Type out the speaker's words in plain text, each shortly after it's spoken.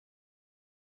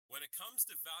it comes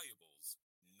to valuables,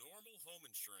 normal home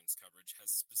insurance coverage has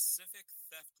specific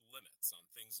theft limits on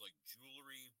things like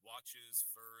jewelry, watches,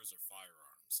 furs, or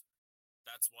firearms.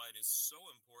 That's why it is so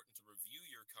important to review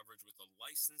your coverage with a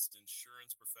licensed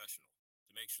insurance professional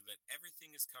to make sure that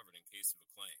everything is covered in case of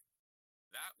a claim.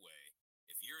 That way,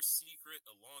 if your secret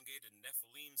elongated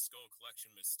Nephilim skull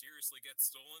collection mysteriously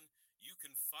gets stolen, you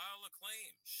can file a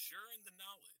claim, sure in the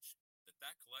knowledge that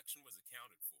that collection was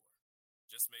accounted for.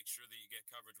 Just make sure that you get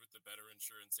coverage with the Better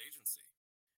Insurance Agency.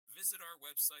 Visit our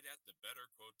website at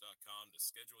thebetterquote.com to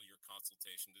schedule your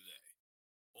consultation today.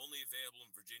 Only available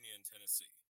in Virginia and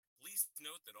Tennessee. Please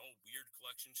note that all weird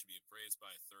collections should be appraised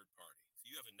by a third party. If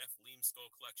you have a Nephilim skull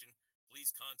collection,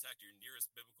 please contact your nearest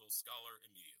biblical scholar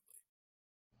immediately.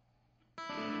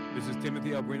 This is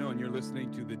Timothy Albuino, and you're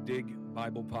listening to the Dig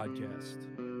Bible Podcast.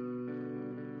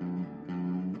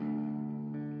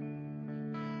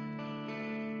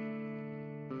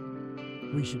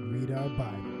 We should read our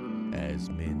Bible as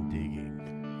men digging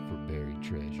for buried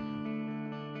treasure.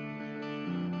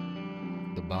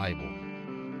 The Bible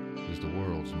is the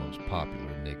world's most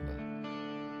popular enigma.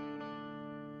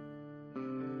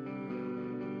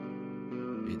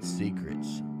 Its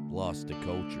secrets lost to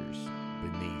cultures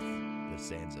beneath the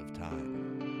sands of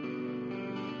time.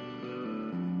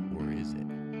 Or is it?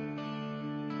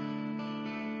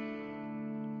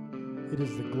 It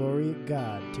is the glory of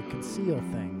God to conceal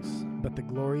things, but the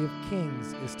glory of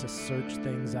kings is to search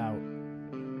things out.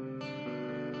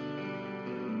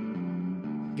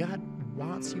 God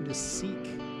wants you to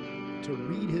seek, to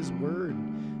read His Word,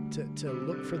 to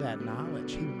look for that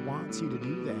knowledge. He wants you to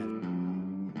do that.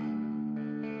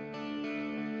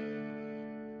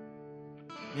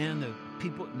 Man, the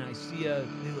people at Nicaea,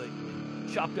 they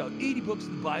chopped out 80 books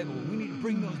of the Bible. We need to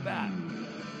bring those back.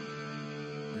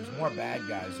 There's more bad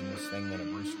guys in this thing than a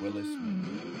Bruce Willis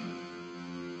movie.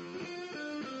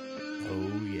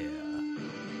 Oh, yeah.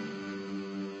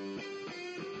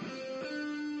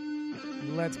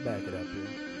 Let's back it up here.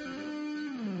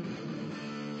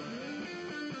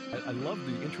 I love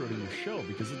the intro to your show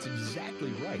because it's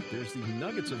exactly right. There's these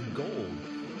nuggets of gold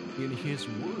in His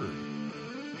Word.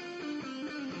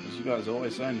 As you guys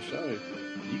always say on the show,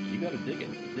 you got to dig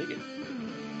it. Dig it.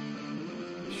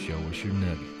 Show us your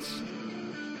nuggets.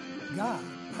 God,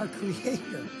 our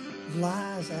Creator,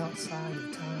 lies outside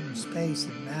of time and space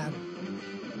and matter.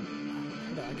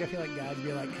 I feel like God'd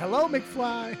be like, "Hello,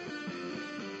 McFly."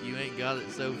 You ain't got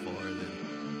it so far, then.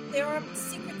 There are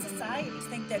secret societies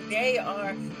think that they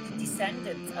are the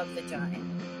descendants of the giant.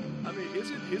 I mean,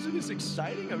 isn't this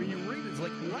exciting? I mean, you read it, it's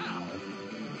like, wow.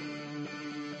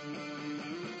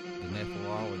 The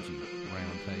Nephilology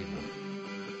Round Table.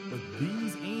 But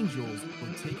these angels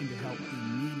were taken to help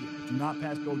immediately. Do not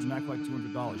pass go, do not collect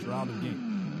 $200. You're out of the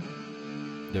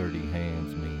game. Dirty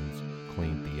hands means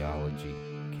clean theology.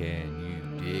 Can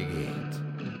you dig it?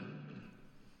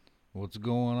 What's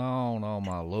going on, all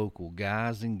my local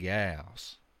guys and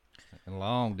gals and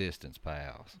long distance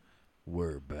pals?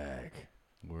 We're back.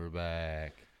 We're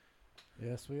back.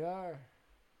 Yes, we are.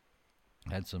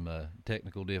 Had some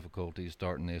technical difficulties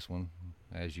starting this one,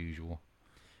 as usual.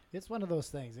 It's one of those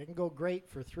things. It can go great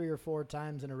for 3 or 4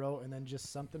 times in a row, and then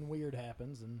just something weird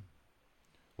happens. And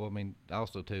well, I mean,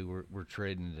 also too, we're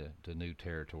treading to new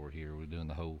territory here. We're doing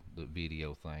the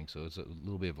video thing, so it's a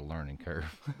little bit of a learning curve.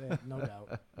 Yeah, no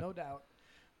doubt, no doubt.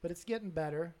 But it's getting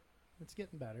better. It's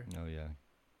getting better. Oh yeah.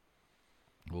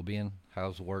 Well, Ben,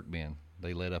 how's the work been?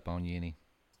 They let up on you any?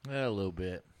 A little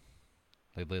bit.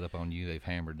 They let up on you. They've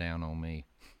hammered down on me.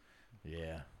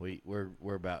 Yeah,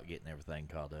 we're about getting everything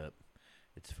caught up.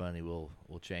 It's funny. We'll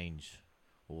change.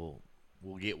 We'll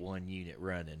get one unit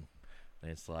running,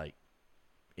 and it's like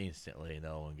instantly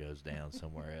another one goes down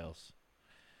somewhere else.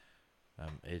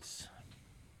 That's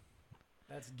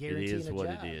guaranteeing it is a what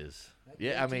job. it is.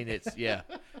 Yeah, I mean it's it's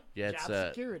job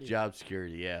security. Job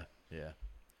security. Yeah.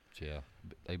 Yeah,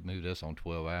 they moved us on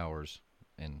 12 hours,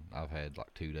 and I've had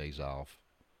like 2 days off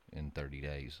in 30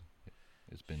 days.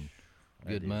 It's been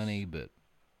good money, but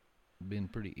been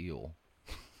pretty ill.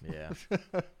 Yeah.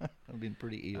 I've been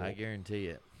pretty ill. I guarantee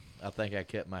it. I think I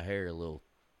cut my hair a little,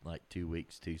 like 2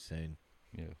 weeks too soon.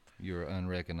 Yeah, you're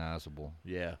unrecognizable.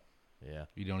 Yeah.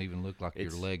 You don't even look like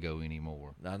your Lego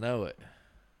anymore. I know it.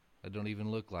 I don't even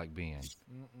look like Ben.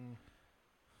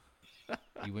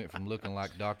 You went from looking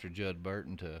like Dr. Judd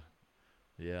Burton to...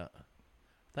 Yeah.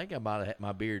 I think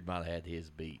my beard might have had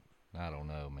his beat. I don't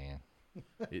know, man.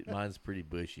 Mine's pretty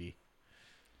bushy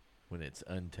when it's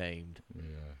untamed.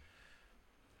 Yeah.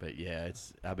 But yeah,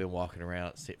 I've been walking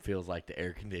around. It feels like the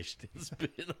air conditioning's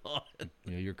been on.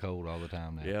 Yeah, you're cold all the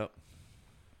time now. Yep.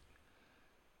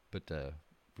 But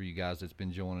for you guys that's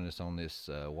been joining us on this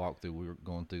walkthrough. We're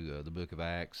going through the book of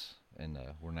Acts, and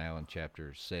we're now in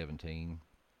chapter 17.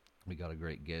 We got a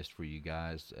great guest for you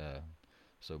guys.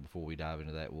 So before we dive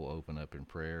into that, we'll open up in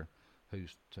prayer.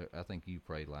 I think you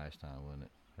prayed last time, wasn't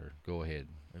it? Or go ahead.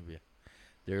 Yeah.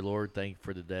 Dear Lord, thank you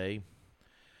for today.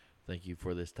 Thank you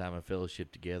for this time of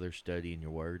fellowship together, studying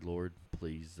your word, Lord.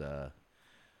 Please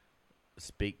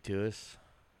speak to us,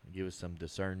 give us some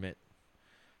discernment,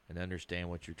 and understand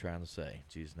what you're trying to say. In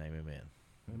Jesus' name, amen.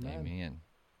 Amen.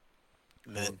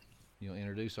 Amen. You'll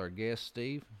introduce our guest,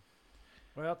 Steve?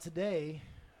 Well, today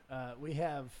we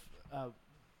have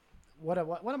one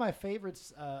of my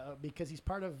favorites because he's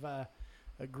part of a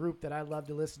group that I love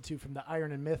to listen to from the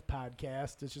Iron and Myth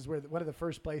podcast, which is one of the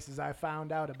first places I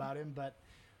found out about him. But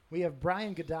we have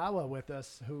Brian Godawa with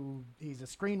us, he's a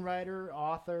screenwriter,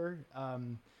 author,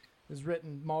 has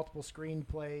written multiple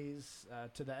screenplays,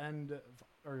 To the End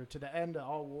of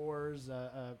All Wars,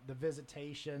 The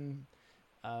Visitation,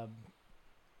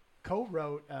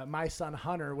 co-wrote My Son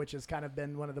Hunter, which has kind of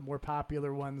been one of the more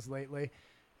popular ones lately,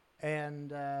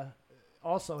 and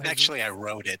also actually I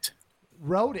wrote it.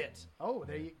 Wrote it. Oh,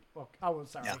 there you. Oh,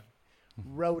 sorry. Yeah.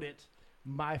 Wrote it.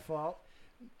 My fault.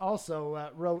 Also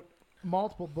wrote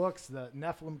multiple books: the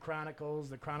Nephilim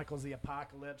Chronicles, the Chronicles of the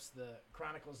Apocalypse, the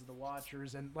Chronicles of the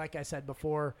Watchers, and like I said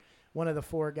before, one of the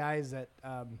four guys that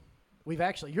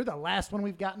you're the last one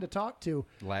we've gotten to talk to.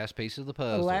 Last piece of the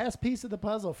puzzle. The last piece of the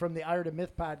puzzle from the Iron and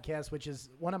Myth podcast, which is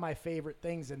one of my favorite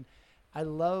things, and I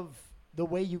love the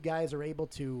way you guys are able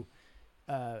to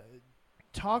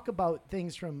talk about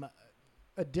things from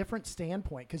a different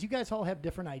standpoint, because you guys all have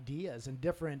different ideas and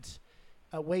different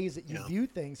ways that you view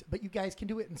things, but you guys can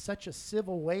do it in such a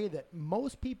civil way that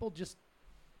most people just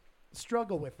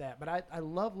struggle with that. But I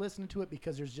love listening to it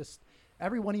because there's just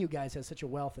every one of you guys has such a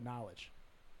wealth of knowledge.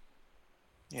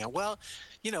 Yeah, well,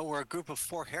 we're a group of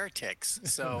four heretics,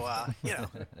 so I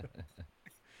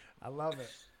love it.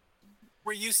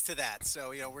 We're used to that,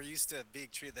 so we're used to being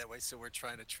treated that way, so we're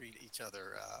trying to treat each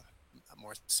other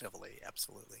more civilly.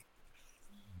 Absolutely.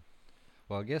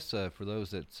 Well, I guess for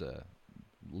those that's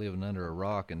living under a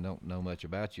rock and don't know much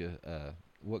about you,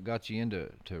 what got you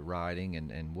into writing,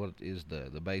 and what is the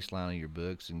baseline of your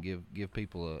books, and give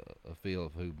people a feel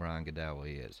of who Brian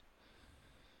Godawa is.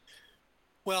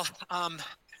 Well,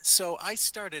 so I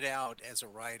started out as a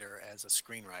writer, as a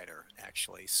screenwriter,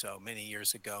 actually, so many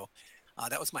years ago.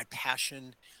 That was my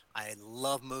passion. I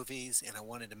love movies, and I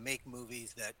wanted to make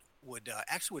movies that would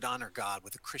honor God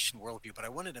with a Christian worldview, but I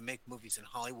wanted to make movies in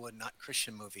Hollywood, not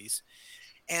Christian movies.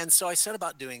 And so I set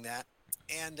about doing that.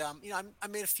 And, I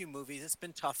made a few movies. It's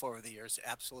been tough over the years,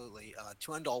 absolutely.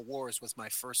 To End All Wars was my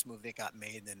first movie that got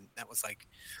made, and that was like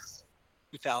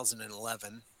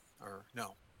 2011, or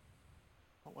no.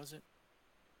 What was it?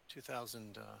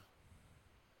 2000.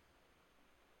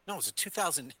 No, it was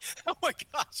 2000. Oh my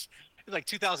gosh. It was like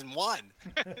 2001.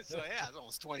 So yeah, it's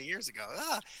almost 20 years ago.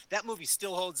 That movie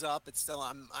still holds up. It's still,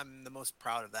 I'm the most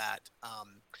proud of that.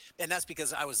 And that's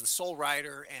because I was the sole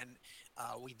writer, and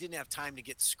we didn't have time to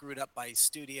get screwed up by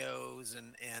studios,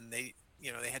 and they,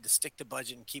 they had to stick to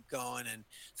budget and keep going. And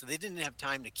so they didn't have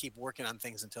time to keep working on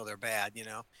things until they're bad,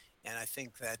 And I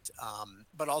think that,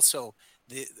 but also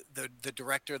the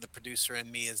director, the producer,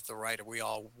 and me as the writer, we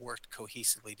all worked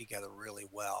cohesively together really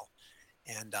well.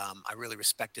 And I really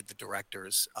respected the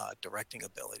director's directing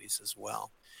abilities as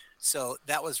well. So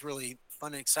that was really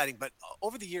fun and exciting. But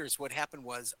over the years, what happened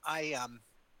was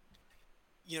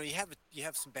you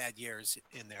have some bad years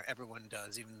in there. Everyone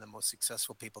does, even the most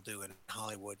successful people do in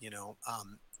Hollywood,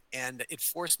 and it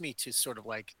forced me to sort of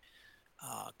like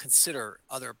consider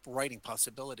other writing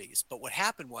possibilities. But what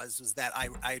happened was that I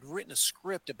had written a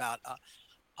script about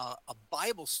a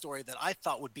Bible story that I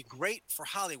thought would be great for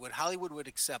Hollywood. Hollywood would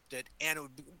accept it, and it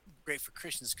would be great for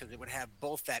Christians because it would have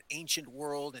both that ancient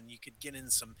world, and you could get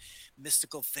in some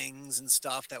mystical things and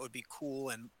stuff that would be cool,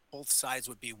 and both sides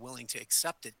would be willing to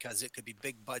accept it because it could be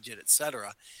big budget,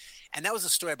 etc. And that was a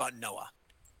story about Noah.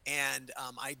 And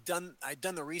I'd done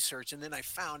the research, and then I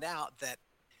found out that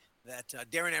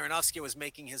Darren Aronofsky was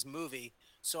making his movie.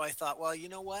 So I thought, well, you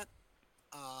know what?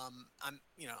 I'm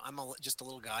just a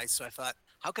little guy, so I thought,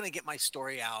 how can I get my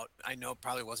story out? I know it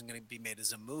probably wasn't going to be made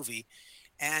as a movie,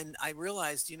 and I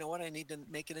realized, you know what, I need to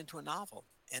make it into a novel.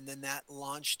 And then that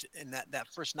launched, and that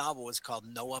first novel was called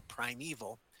Noah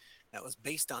Primeval. That was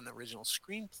based on the original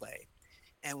screenplay.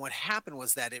 And what happened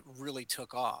was that it really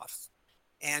took off.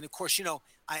 And of course,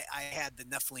 I had the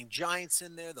Nephilim giants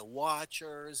in there, the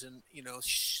Watchers, and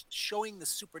showing the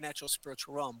supernatural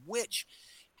spiritual realm, which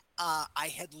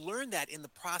I had learned that in the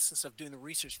process of doing the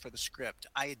research for the script.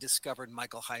 I had discovered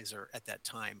Michael Heiser at that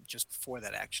time, just before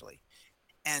that actually.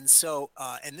 And so,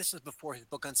 and this was before his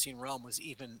book Unseen Realm was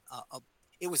even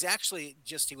it was actually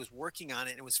just he was working on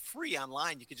it. It was free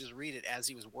online. You could just read it as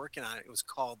he was working on it. It was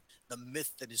called The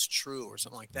Myth That Is True or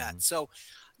something like that. So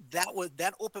that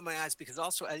opened my eyes because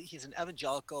also he's an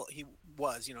evangelical. He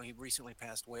was, he recently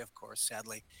passed away, of course,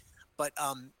 sadly. But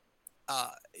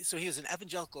uh, so he was an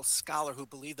evangelical scholar who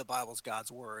believed the Bible is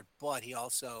God's word, but he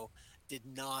also did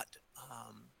not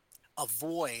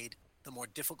avoid the more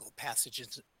difficult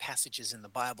passages in the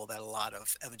Bible that a lot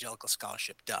of evangelical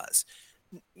scholarship does.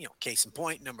 Case in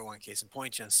point, number one case in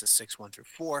point, Genesis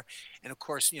 6:1-4, and of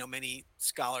course, many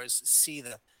scholars see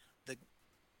the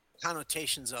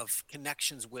connotations of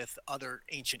connections with other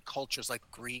ancient cultures like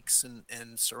Greeks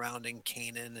and surrounding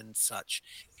Canaan and such,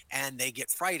 and they get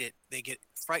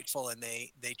frightful, and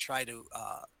they try to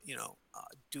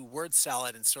do word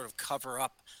salad and sort of cover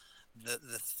up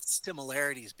the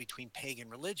similarities between pagan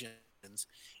religions.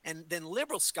 And then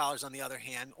liberal scholars, on the other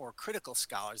hand, or critical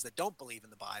scholars that don't believe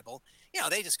in the Bible,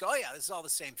 they just go, oh yeah, this is all the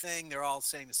same thing. They're all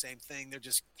saying the same thing. They're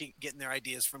just getting their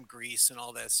ideas from Greece and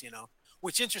all this,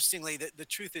 which interestingly, the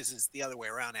truth is the other way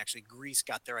around. Actually, Greece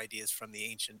got their ideas from the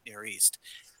ancient Near East.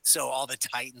 So all the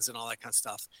Titans and all that kind of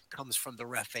stuff comes from the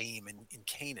Rephaim in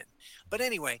Canaan. But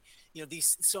anyway,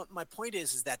 so my point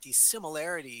is that these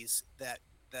similarities that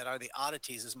are the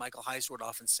oddities, as Michael Heiser would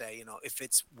often say, if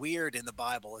it's weird in the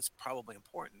Bible, it's probably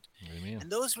important. Amen. And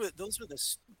those were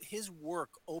his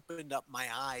work opened up my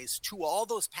eyes to all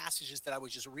those passages that I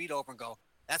would just read over and go,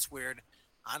 that's weird.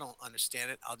 I don't understand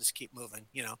it. I'll just keep moving,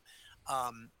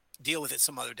 deal with it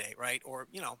some other day. Right. Or,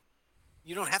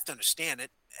 you don't have to understand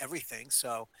it, everything.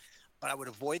 So, but I would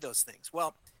avoid those things.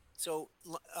 Well, so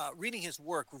reading his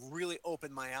work really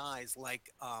opened my eyes.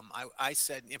 Like I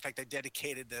said, in fact, I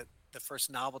dedicated the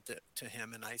first novel to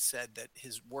him, and I said that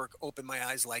his work opened my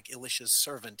eyes like Elisha's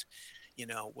servant,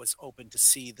 was open to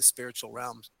see the spiritual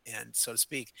realm, and so to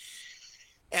speak.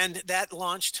 And that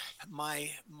launched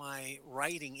my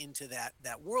writing into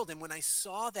that world. And when I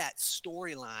saw that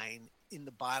storyline in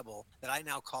the Bible that I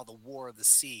now call the War of the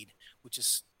Seed, which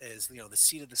is the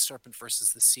seed of the serpent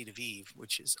versus the seed of Eve,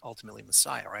 which is ultimately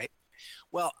Messiah, right?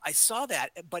 Well, I saw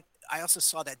that, but I also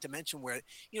saw that dimension where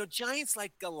giants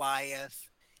like Goliath,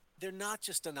 they're not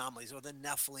just anomalies, or the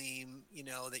Nephilim,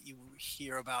 that you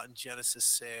hear about in Genesis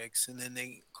 6, and then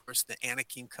of course, the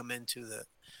Anakim come into the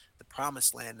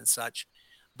promised land and such,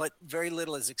 but very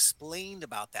little is explained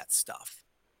about that stuff.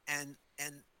 And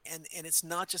it's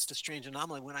not just a strange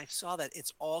anomaly. When I saw that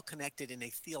it's all connected in a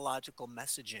theological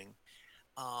messaging,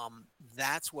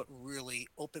 that's what really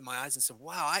opened my eyes and said,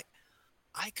 wow,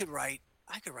 I could write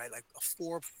like a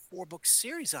four book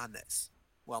series on this.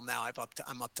 Well, now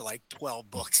I'm up to like 12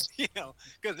 books,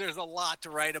 because there's a lot to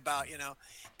write about,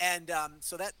 and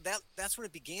so that's when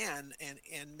it began,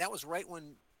 and that was right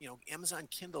when Amazon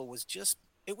Kindle was just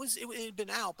it had been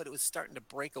out, but it was starting to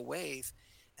break a wave,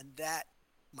 and that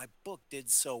my book did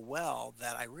so well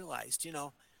that I realized,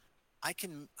 I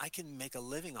can make a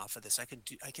living off of this. I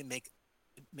can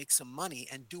make some money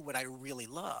and do what I really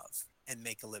love and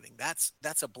make a living.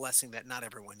 That's a blessing that not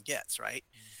everyone gets, right?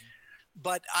 Mm-hmm.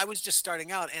 But I was just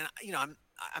starting out, and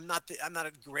I'm not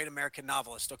a great American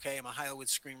novelist. Okay, I'm a Hollywood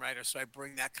screenwriter, so I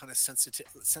bring that kind of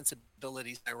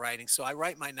sensibility to my writing. So I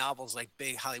write my novels like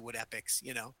big Hollywood epics,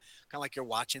 kind of like you're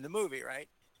watching the movie, right?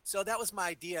 So that was my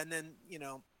idea, and then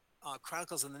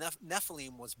Chronicles of the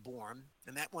Nephilim was born,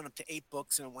 and that went up to 8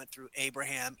 books, and it went through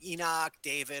Abraham, Enoch,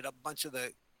 David, a bunch of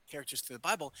the characters through the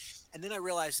Bible. And then I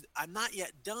realized I'm not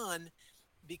yet done,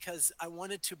 because I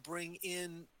wanted to bring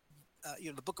in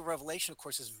the book of Revelation, of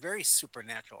course, is very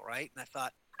supernatural, right? And I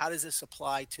thought, how does this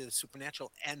apply to the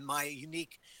supernatural and my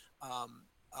unique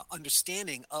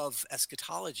understanding of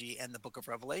eschatology and the book of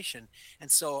Revelation? And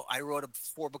so I wrote a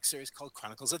 4-book series called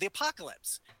Chronicles of the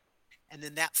Apocalypse. And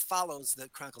then that follows the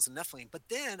Chronicles of Nephilim. But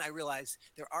then I realized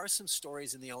there are some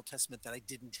stories in the Old Testament that I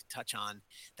didn't touch on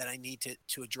that I need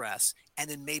to address, and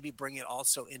then maybe bring it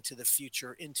also into the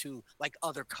future, into like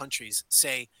other countries,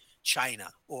 say China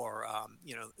or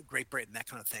Great Britain, that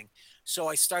kind of thing. So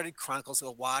I started Chronicles of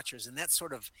the Watchers, and that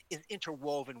sort of is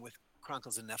interwoven with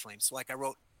Chronicles of Nephilim. So like I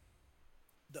wrote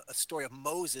a story of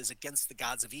Moses against the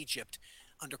gods of Egypt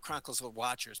under Chronicles of the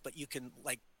Watchers, but you can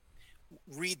like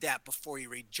read that before you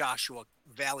read Joshua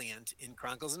Valiant in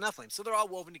Chronicles of Nephilim. So they're all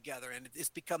woven together, and it's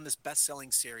become this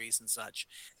best-selling series and such,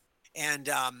 and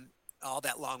all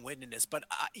that long-windedness. But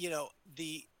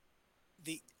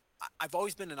I've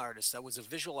always been an artist. I was a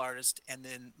visual artist, and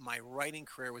then my writing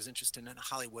career was interested in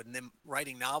Hollywood, and then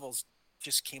writing novels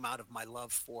just came out of my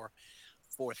love for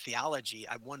for theology.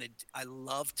 I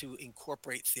love to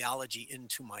incorporate theology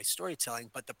into my storytelling.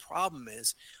 But the problem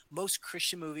is most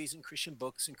Christian movies and Christian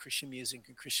books and Christian music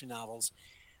and Christian novels,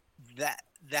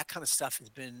 that kind of stuff has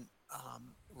been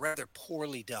rather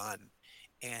poorly done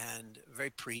and very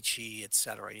preachy,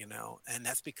 etc. And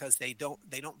that's because they don't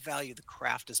value the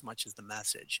craft as much as the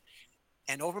message.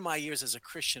 And over my years as a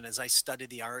Christian, as I studied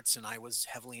the arts, and I was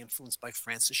heavily influenced by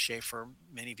Francis Schaeffer.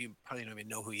 Many of you probably don't even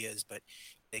know who he is, but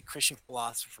a Christian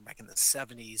philosopher back in the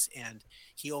 70s. And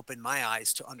he opened my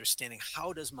eyes to understanding,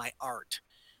 how does my art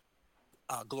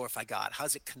glorify God? How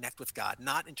does it connect with God?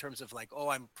 Not in terms of like, oh,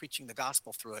 I'm preaching the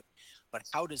gospel through it, but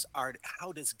how does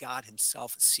God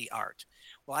himself see art?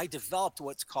 Well, I developed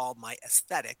what's called my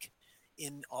aesthetic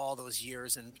in all those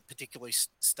years, and particularly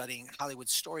studying Hollywood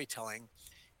storytelling.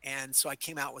 And so I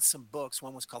came out with some books.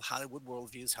 One was called Hollywood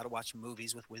Worldviews, How to Watch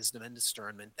Movies with Wisdom and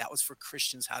Discernment. That was for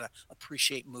Christians, how to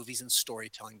appreciate movies and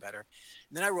storytelling better.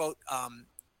 And then I wrote a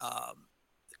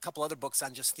couple other books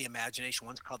on just the imagination.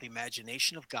 One's called The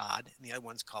Imagination of God, and the other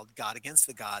one's called God Against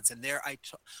the Gods. And there I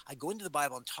go into the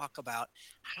Bible and talk about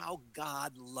how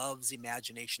God loves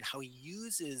imagination, how he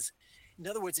uses, in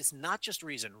other words, it's not just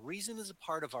reason. Reason is a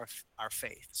part of our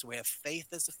faith. So we have faith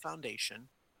as a foundation.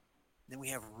 Then we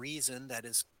have reason that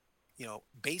is,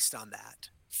 based on that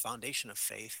foundation of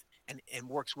faith, and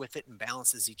works with it and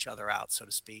balances each other out, so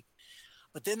to speak.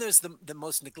 But then there's the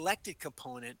most neglected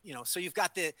component, so you've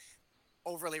got the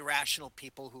overly rational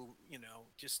people who,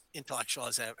 just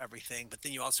intellectualize everything. But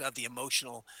then you also have the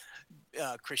emotional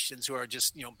Christians who are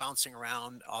just, bouncing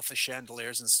around off the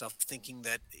chandeliers and stuff, thinking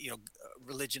that,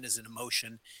 religion is an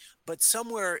emotion. But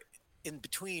somewhere in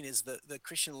between is the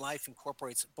Christian life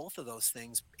incorporates both of those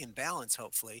things in balance,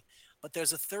 hopefully. But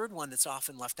there's a third one that's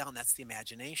often left down. That's the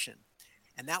imagination.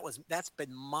 And that's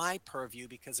been my purview,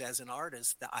 because as an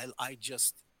artist, I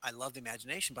love the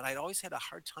imagination, but I'd always had a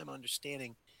hard time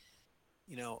understanding,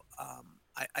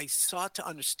 I sought to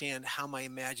understand how my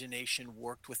imagination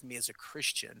worked with me as a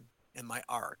Christian and my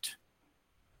art.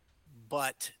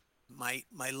 But my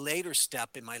later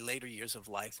step in my later years of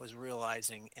life was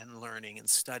realizing and learning and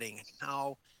studying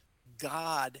how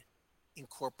God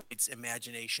incorporates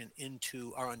imagination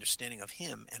into our understanding of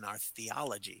him and our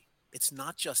theology. It's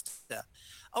not just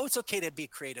it's okay to be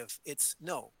creative.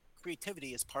 No,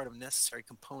 creativity is part of a necessary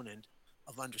component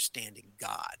of understanding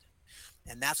God.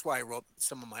 And that's why I wrote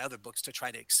some of my other books, to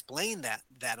try to explain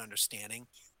that understanding.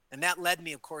 And that led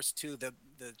me, of course, to the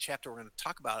chapter we're going to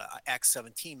talk about, Acts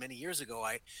 17. Many years ago,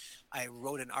 I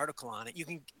wrote an article on it.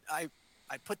 I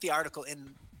put the article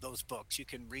in those books. You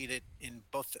can read it in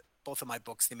both of my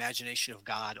books, The Imagination of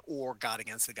God or God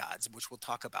Against the Gods, which we'll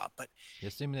talk about. But yeah,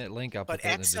 send me that link. I'll put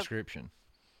that in the description.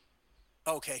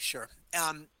 Okay, sure.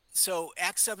 So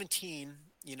Acts 17,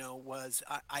 was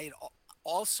I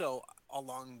also,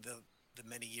 along the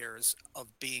many years of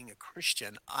being a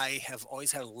Christian, I have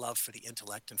always had a love for the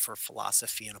intellect and for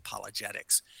philosophy and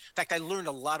apologetics. In fact, I learned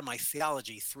a lot of my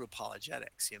theology through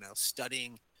apologetics,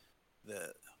 studying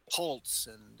the cults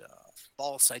and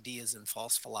false ideas and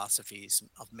false philosophies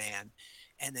of man,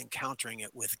 and then countering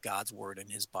it with God's word and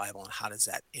his Bible, and how does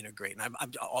that integrate. And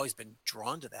I've always been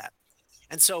drawn to that.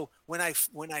 And so when I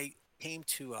came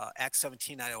to Acts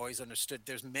 17, I always understood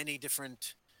there's many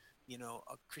different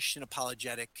Christian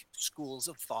apologetic schools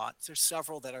of thought. There's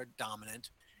several that are dominant,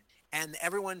 and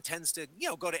everyone tends to,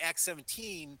 go to Acts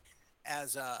 17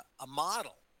 as a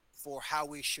model for how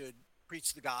we should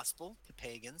preach the gospel to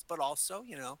pagans, but also,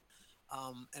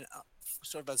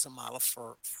 sort of as a model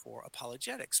for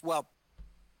apologetics. Well,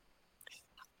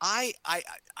 I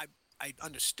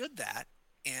understood that,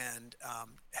 and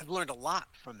have learned a lot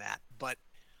from that, but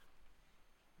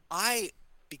I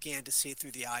began to see it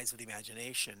through the eyes of the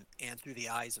imagination and through the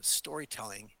eyes of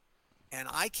storytelling. And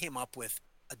I came up with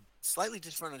a slightly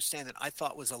different understanding that I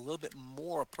thought was a little bit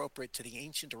more appropriate to the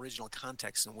ancient original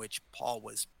context in which Paul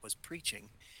was preaching.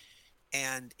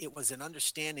 And it was an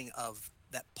understanding of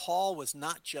that Paul was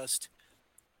not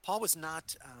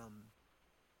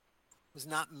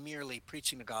merely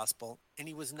preaching the gospel, and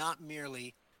he was not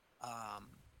merely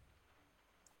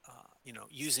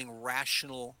using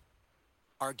rational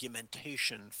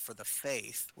argumentation for the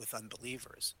faith with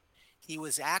unbelievers. He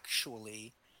was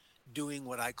actually doing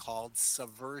what I called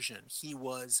subversion. He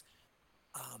was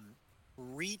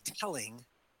retelling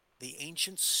the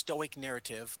ancient Stoic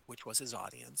narrative, which was his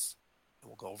audience. And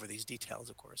we'll go over these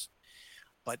details, of course.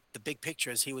 But the big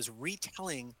picture is he was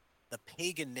retelling the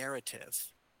pagan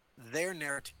narrative, their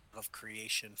narrative of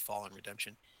creation, fall, and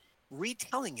redemption,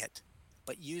 retelling it,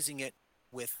 but using it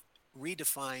with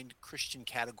redefined Christian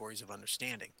categories of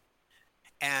understanding.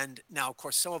 And now, of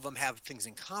course, some of them have things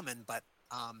in common, but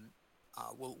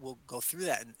we'll go through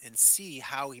that and see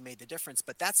how he made the difference.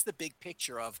 But that's the big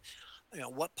picture of,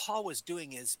 what Paul was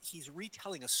doing is he's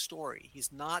retelling a story.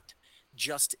 He's not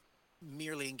just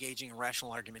merely engaging in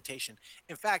rational argumentation.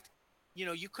 In fact,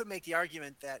 you could make the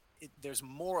argument that there's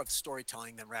more of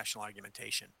storytelling than rational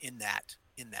argumentation in that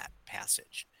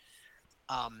passage.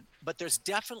 But there's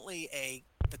definitely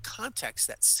the context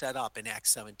that's set up in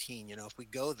Acts 17. If we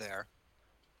go there,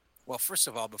 well, first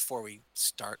of all, before we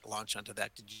launch onto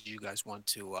that, did you guys want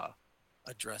to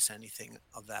address anything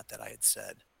of that I had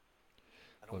said?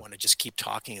 I don't want to just keep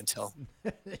talking until.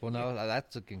 Well, no,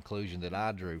 that's the conclusion that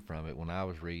I drew from it when I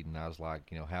was reading. I was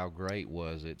like, how great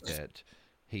was it that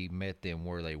he met them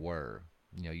where they were?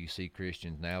 You see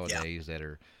Christians nowadays that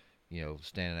are,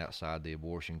 standing outside the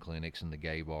abortion clinics and the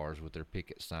gay bars with their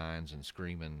picket signs and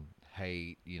screaming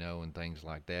hate, and things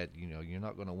like that. You're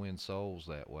not going to win souls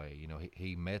that way.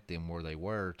 He met them where they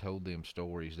were, told them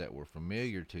stories that were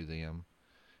familiar to them,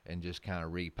 and just kind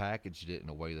of repackaged it in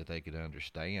a way that they could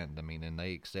understand. I mean, and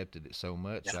they accepted it so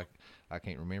much. Yeah. I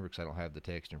can't remember because I don't have the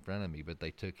text in front of me, but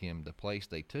the place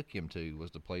they took him to was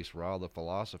the place where all the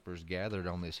philosophers gathered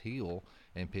on this hill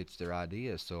and pitched their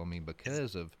ideas. So, I mean,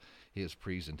 because of his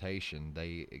presentation,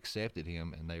 they accepted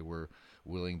him and they were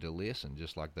willing to listen,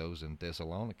 just like those in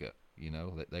Thessalonica,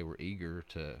 that they were eager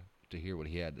to hear what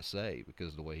he had to say because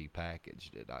of the way he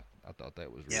packaged it. I thought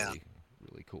that was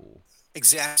really cool.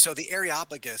 Exactly. So the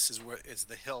Areopagus is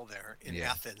the hill there in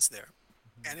Athens there.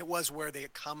 And it was where they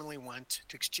commonly went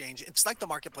to exchange. It's like the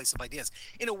marketplace of ideas.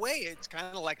 In a way, it's kind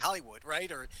of like Hollywood,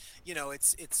 right? Or,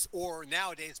 or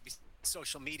nowadays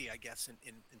social media, I guess,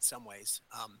 in some ways.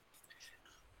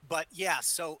 But yeah,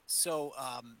 so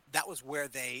that was where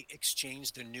they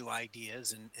exchanged their new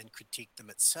ideas and critiqued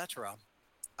them, etc.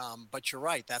 But you're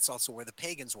right. That's also where the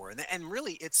pagans were. And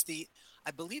really,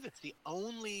 I believe it's the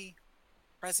only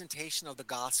presentation of the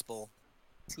gospel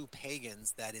to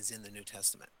pagans that is in the New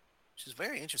Testament, which is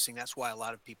very interesting. That's why a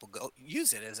lot of people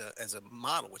use it as a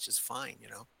model, which is fine,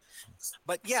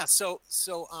 But yeah, so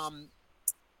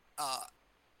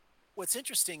what's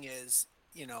interesting is,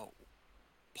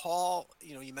 Paul,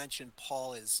 you mentioned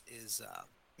Paul is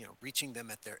reaching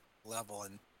them at their level,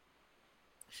 and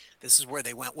this is where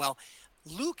they went. Well,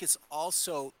 Luke is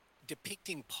also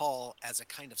depicting Paul as a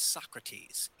kind of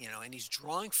Socrates, and he's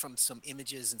drawing from some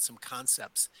images and some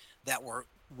concepts that were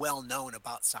well known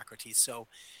about Socrates.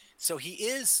 So he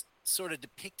is sort of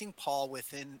depicting Paul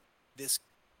within this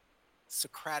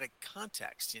Socratic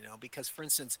context, because, for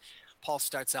instance, Paul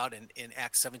starts out in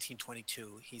Acts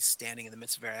 17:22. He's standing in the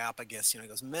midst of Areopagus. He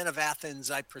goes, "Men of Athens,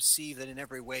 I perceive that in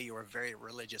every way you are very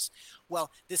religious."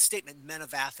 Well, this statement, "Men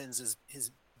of Athens,"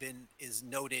 is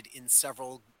noted in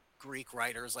several Greek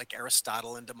writers like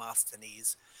Aristotle and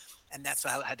Demosthenes, and that's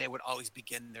how they would always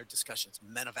begin their discussions,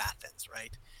 "Men of Athens,"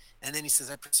 right? And then he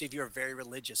says, "I perceive you are very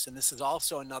religious," and this is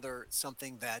also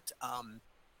something that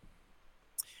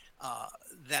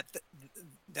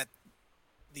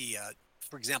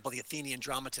for example, the Athenian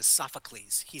dramatist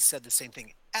Sophocles, he said the same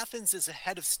thing. "Athens is a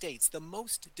head of states, the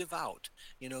most devout.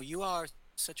 You are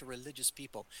such a religious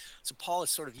people." So Paul is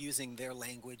sort of using their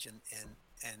language, and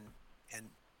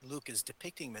Luke is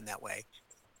depicting them in that way.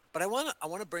 But I want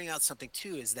to bring out something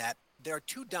too, is that there are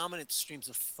two dominant streams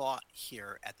of thought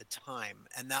here at the time,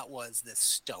 and that was the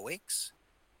Stoics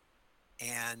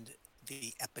and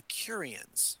the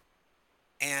Epicureans.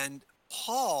 And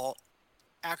Paul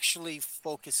actually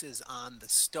focuses on the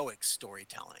Stoic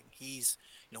storytelling. He's,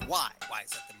 why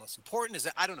is that the most important? Is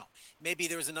that, I don't know. Maybe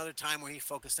there was another time where he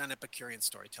focused on Epicurean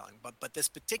storytelling, but this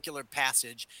particular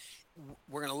passage,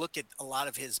 we're going to look at a lot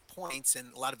of his points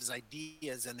and a lot of his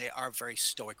ideas, and they are very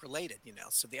Stoic related.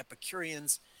 So the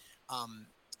Epicureans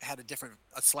had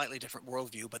a slightly different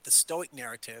worldview, but the Stoic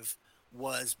narrative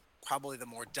was probably the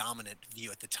more dominant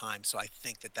view at the time. So I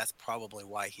think that's probably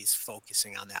why he's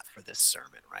focusing on that for this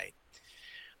sermon, right?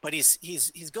 But he's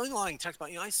going along. He talks about,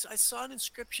 I saw an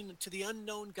inscription to the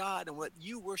unknown God, and what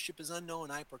you worship is unknown,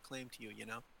 I proclaim to you,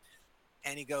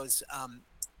 And he goes,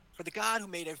 "For the God who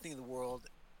made everything in the world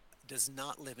does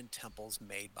not live in temples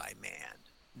made by man,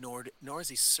 nor is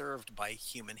he served by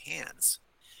human hands,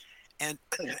 and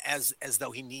as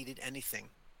though he needed anything."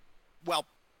 Well,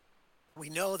 we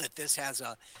know that this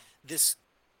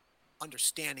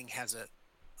understanding has a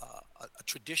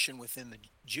tradition within the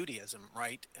Judaism,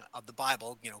 right, of the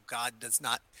Bible. God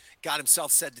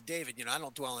himself said to David, "I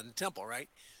don't dwell in the temple," right?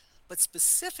 But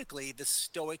specifically, the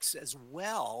Stoics as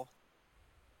well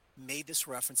made this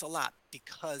reference a lot,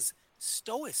 because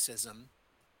Stoicism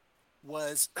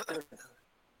was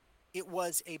it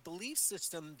was a belief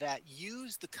system that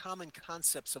used the common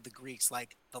concepts of the Greeks,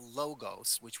 like the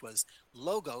logos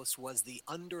was the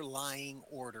underlying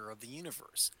order of the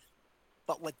universe.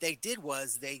 But what they did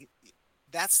was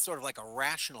that's sort of like a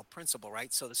rational principle,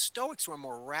 right? So the Stoics were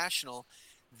more rational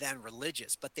than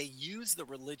religious, but they used the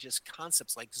religious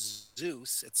concepts like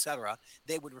Zeus, etc.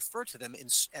 They would refer to them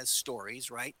as stories,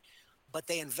 right? But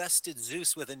they invested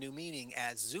Zeus with a new meaning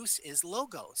as Zeus is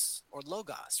logos or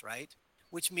logos, right?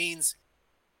 Which means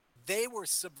they were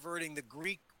subverting the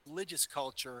Greek religious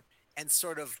culture and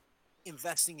sort of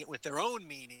investing it with their own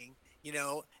meaning,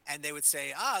 and they would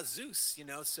say, Zeus,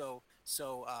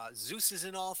 Zeus is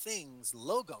in all things,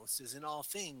 logos is in all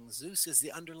things, Zeus is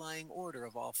the underlying order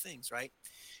of all things, right?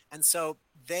 And so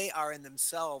they are in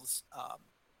themselves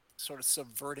sort of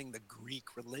subverting the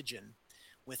Greek religion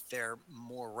with their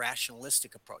more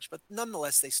rationalistic approach, but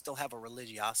nonetheless they still have a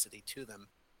religiosity to them.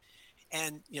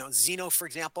 And, Zeno, for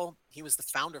example, he was the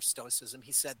founder of Stoicism.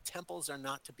 He said, temples are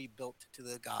not to be built to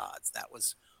the gods. That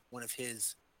was one of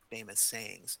his famous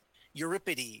sayings.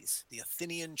 Euripides, the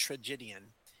Athenian tragedian,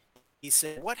 he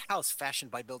said, what house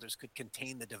fashioned by builders could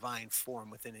contain the divine form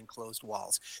within enclosed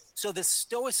walls? So this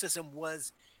Stoicism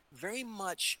was very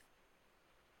much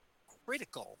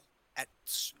critical at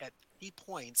key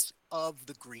points of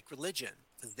the Greek religion,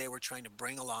 because they were trying to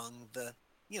bring along the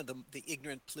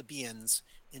ignorant plebeians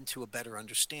into a better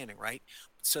understanding, right?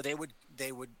 So they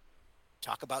would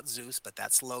talk about Zeus, but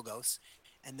that's logos,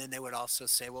 and then they would also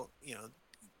say, well,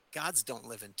 gods don't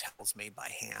live in temples made by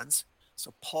hands.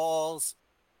 So Paul's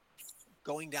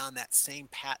going down that same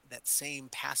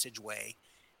passageway,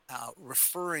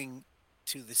 referring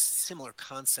to the similar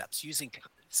concepts, using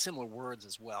similar words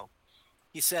as well.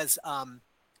 He says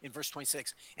in verse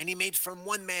 26, and he made from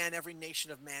one man every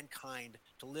nation of mankind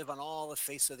to live on all the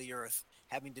face of the earth,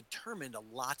 having determined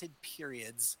allotted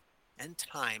periods and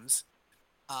times,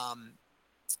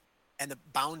 and the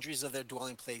boundaries of their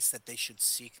dwelling place, that they should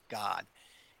seek God,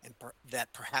 and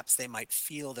that perhaps they might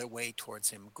feel their way towards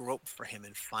him, grope for him,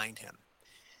 and find him.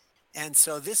 And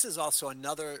so this is also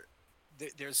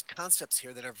there's concepts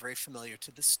here that are very familiar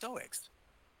to the Stoics.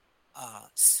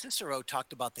 Cicero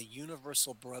talked about the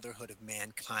universal brotherhood of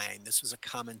mankind. This was a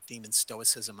common theme in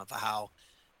Stoicism of how,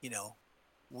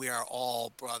 we are all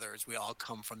brothers. We all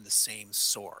come from the same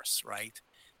source, right?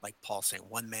 Like Paul saying,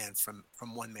 one man from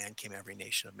one man came every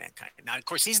nation of mankind. Now, of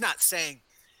course, he's not saying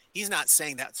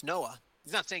that's Noah.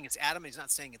 He's not saying it's Adam. He's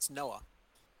not saying it's Noah.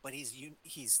 But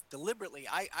he's deliberately,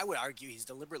 I would argue, he's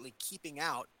deliberately keeping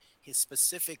out his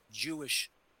specific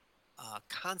Jewish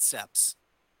concepts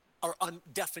or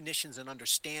definitions and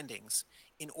understandings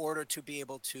in order to be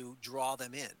able to draw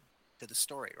them in to the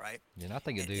story, right? Yeah, and I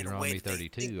think of Deuteronomy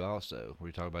 32 also, where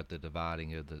you talk about the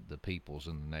dividing of the peoples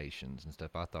and the nations and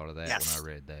stuff. I thought of that when I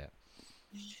read that.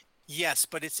 Yes,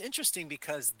 but it's interesting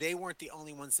because they weren't the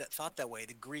only ones that thought that way.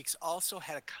 The Greeks also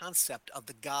had a concept of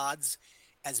the gods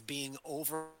as being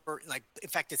over, like, in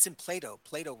fact, it's in Plato.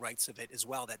 Plato writes of it as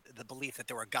well, that the belief that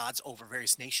there were gods over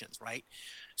various nations, right?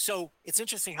 So it's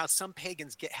interesting how some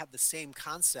pagans have the same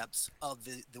concepts of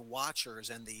the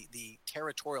watchers and the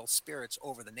territorial spirits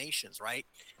over the nations, right?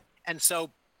 And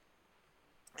so,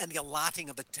 and the allotting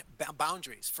of the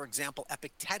boundaries. For example,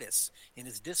 Epictetus, in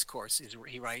his discourse,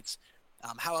 he writes,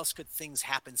 how else could things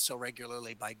happen so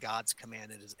regularly by God's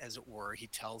command, as it were? He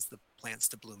tells the plants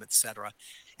to bloom, etc.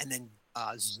 And then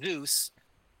Zeus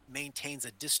maintains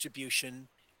a distribution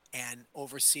and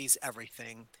oversees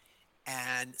everything.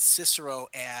 And Cicero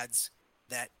adds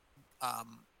that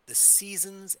the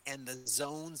seasons and the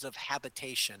zones of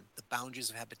habitation, the boundaries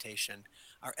of habitation,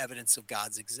 are evidence of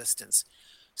God's existence.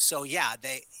 So yeah,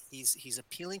 he's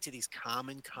appealing to these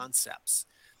common concepts.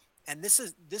 And this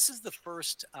is the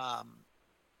first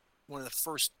one of the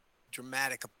first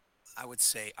dramatic, I would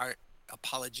say,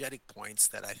 apologetic points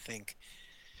that I think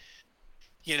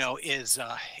is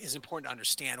important to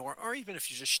understand, or even if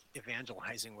you're just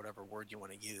evangelizing, whatever word you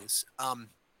want to use.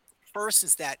 First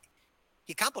is that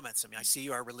he compliments them. I see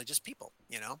you are religious people.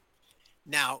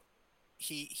 Now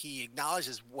he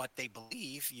acknowledges what they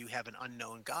believe. You have an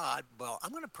unknown God. Well,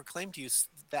 I'm going to proclaim to you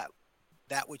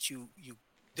that which you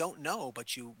don't know,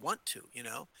 but you want to.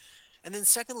 And then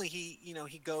secondly,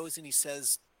 he goes and he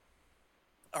says,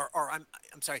 or I'm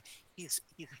sorry, he's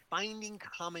finding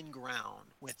common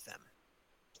ground with them.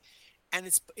 And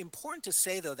it's important to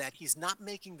say, though, that he's not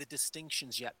making the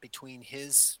distinctions yet between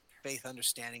his faith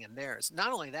understanding and theirs.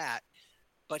 Not only that,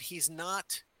 but he's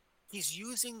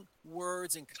using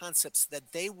words and concepts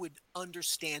that they would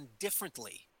understand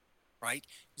differently, right?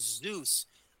 Zeus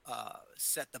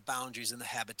set the boundaries and the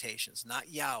habitations, not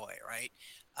Yahweh, right?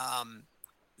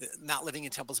 not living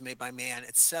in temples made by man,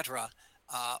 etc.,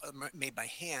 made by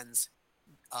hands.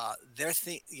 They're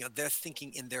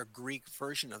thinking in their Greek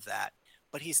version of that,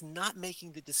 but he's not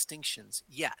making the distinctions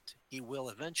yet. He will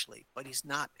eventually, but he's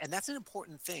not, and that's an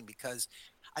important thing, because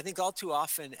I think all too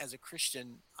often as a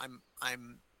Christian,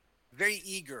 I'm very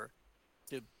eager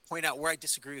to point out where I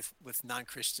disagree with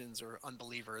non-Christians or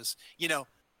unbelievers,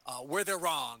 where they're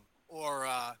wrong, or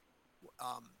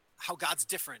how God's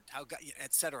different, how God,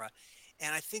 etc.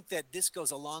 And I think that this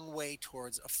goes a long way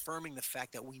towards affirming the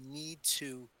fact that we need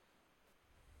to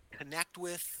connect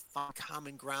with, find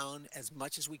common ground as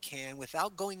much as we can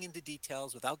without going into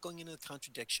details, without going into the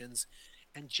contradictions,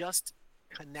 and just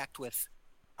connect with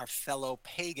our fellow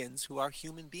pagans who are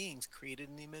human beings created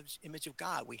in the image of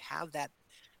God. We have that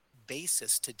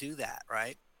basis to do that,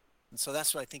 right? And so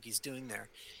that's what I think he's doing there.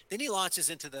 Then he launches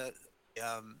into the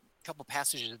couple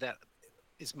passages that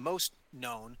is most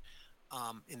known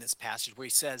in this passage, where he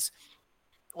says,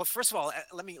 well, first of all,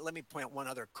 let me point out one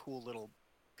other cool little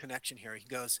connection here. He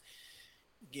goes,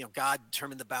 God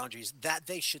determined the boundaries that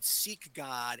they should seek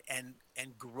God and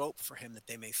grope for him that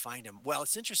they may find him. Well,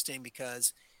 it's interesting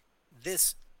because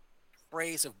this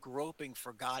phrase of groping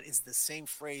for God is the same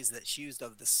phrase that's used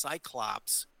of the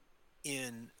Cyclops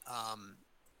in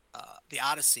the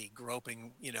Odyssey,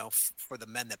 groping, for the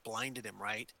men that blinded him,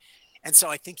 right? And so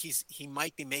I think he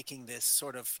might be making this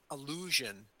sort of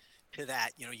allusion to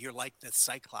that, you're like the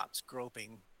Cyclops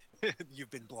groping, you've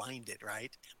been blinded,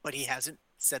 right? But he hasn't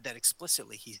said that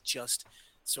explicitly. He's just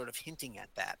sort of hinting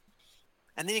at that.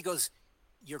 And then he goes,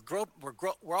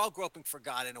 we're all groping for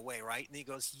God in a way, right? And he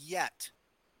goes, yet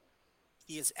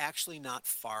he is actually not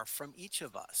far from each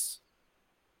of us.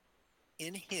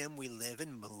 In him we live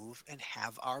and move and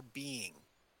have our being.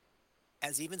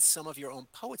 As even some of your own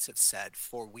poets have said,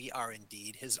 for we are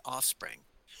indeed his offspring.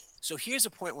 So here's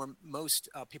a point where most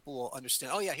people will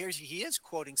understand, oh yeah, he is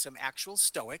quoting some actual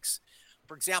Stoics.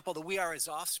 For example, the we are his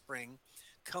offspring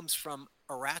comes from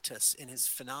Aratus in his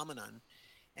Phenomenon.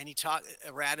 And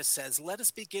Aratus says, let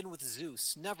us begin with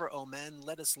Zeus. Never, O men,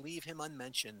 let us leave him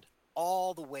unmentioned.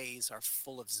 All the ways are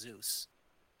full of Zeus.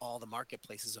 All the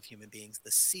marketplaces of human beings. The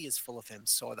sea is full of him,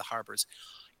 so are the harbors.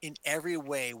 In every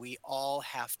way, we all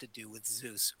have to do with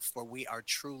Zeus, for we are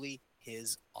truly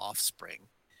his offspring.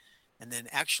 And then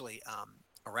actually,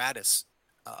 Aratus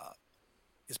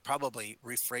is probably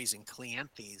rephrasing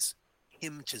Cleanthes'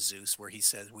 hymn to Zeus, where he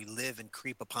says, we live and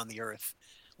creep upon the earth.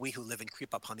 We who live and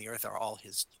creep upon the earth are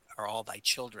all thy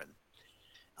children.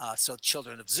 So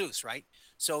children of Zeus, right?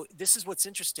 So this is what's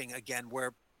interesting, again,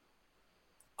 where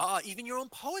even your own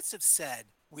poets have said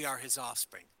we are his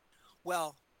offspring.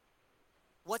 Well,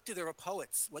 what do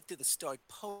the Stoic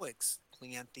poets,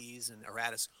 Cleanthes and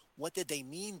Aratus, what did they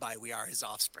mean by we are his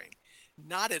offspring?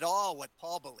 Not at all what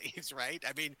Paul believes, right?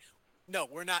 I mean, no,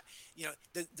 we're not,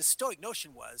 the Stoic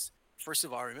notion was, first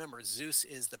of all, remember, Zeus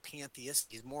is the pantheist.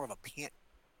 He's more of a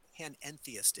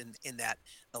panentheist in that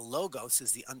the logos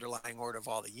is the underlying order of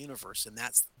all the universe, and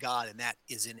that's God, and that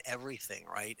is in everything,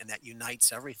 right? And that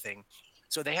unites everything.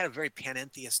 So they had a very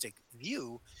panentheistic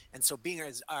view, and so being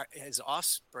his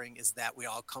offspring is that we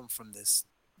all come from this,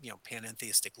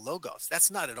 panentheistic logos.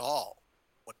 That's not at all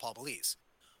what Paul believes,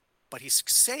 but he's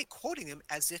quoting him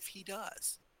as if he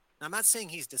does. Now, I'm not saying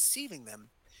he's deceiving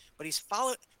them, but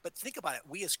But think about it.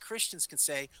 We as Christians can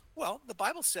say, well, the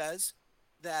Bible says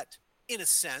that, in a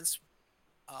sense,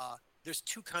 there's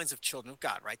two kinds of children of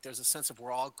God, right? There's a sense of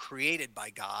we're all created by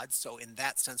God. So in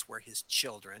that sense, we're his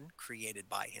children, created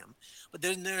by him. But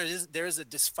then there is a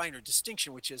finer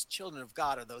distinction, which is children of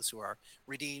God are those who are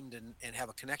redeemed and have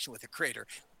a connection with the Creator.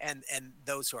 And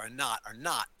those who are not are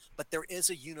not. But there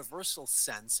is a universal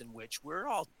sense in which we're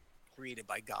all created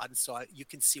by God. And so you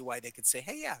can see why they could say,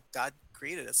 hey, yeah, God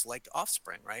created us like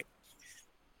offspring, right?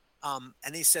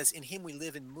 And he says, in him we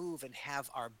live and move and have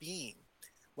our being.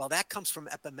 Well, that comes from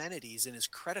Epimenides in his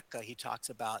Critica. He talks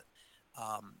about,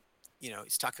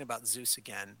 he's talking about Zeus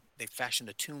again. They fashioned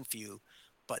a tomb for you,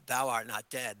 but thou art not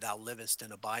dead. Thou livest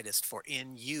and abidest, for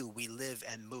in you we live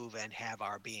and move and have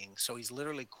our being. So he's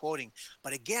literally quoting.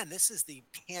 But again, this is the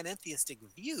panentheistic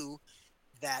view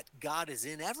that God is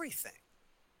in everything.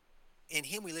 In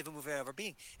him we live and move and have our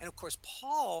being. And of course,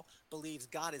 Paul believes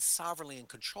God is sovereignly in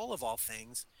control of all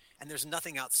things, and there's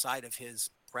nothing outside of his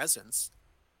presence.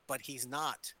 But he's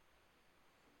not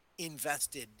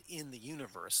invested in the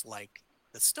universe like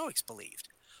the Stoics believed.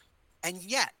 And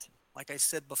yet, like I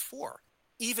said before,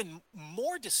 even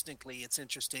more distinctly, it's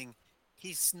interesting,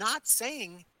 he's not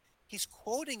saying, he's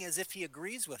quoting as if he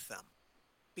agrees with them,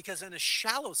 because in a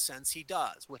shallow sense, he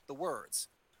does with the words.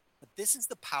 But this is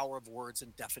the power of words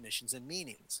and definitions and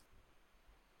meanings.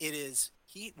 It is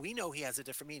We know he has a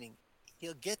different meaning.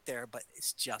 He'll get there, but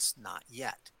it's just not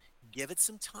yet. Give it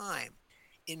some time.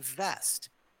 Invest.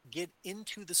 Get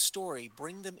into the story.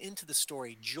 Bring them into the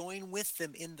story. Join with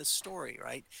them in the story,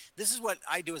 right? This is what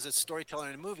I do as a storyteller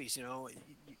in movies. You know,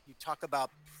 you talk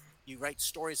about, you write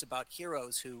stories about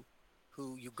heroes who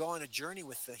you go on a journey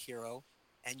with the hero,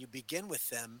 and you begin with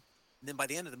them. And then by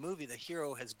the end of the movie, the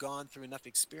hero has gone through enough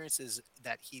experiences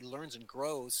that he learns and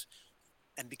grows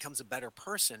and becomes a better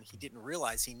person he didn't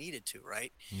realize he needed to,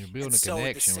 right? You're And building a so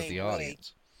connection with the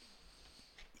audience.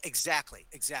 Exactly.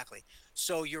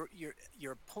 So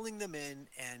you're pulling them in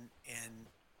and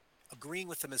agreeing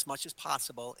with them as much as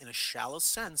possible in a shallow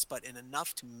sense, but in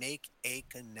enough to make a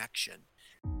connection.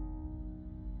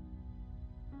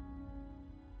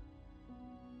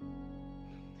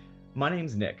 My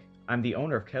name's Nick. I'm the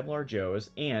owner of Kevlar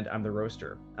Joe's, and I'm the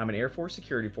roaster. I'm an Air Force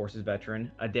Security Forces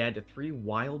veteran, a dad to 3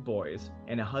 wild boys,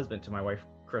 and a husband to my wife,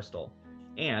 Crystal,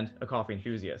 and a coffee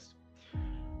enthusiast.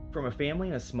 From a family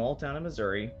in a small town in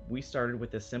Missouri, we started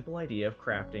with the simple idea of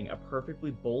crafting a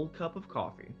perfectly bold cup of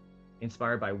coffee.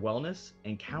 Inspired by wellness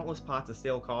and countless pots of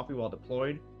stale coffee while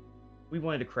deployed, we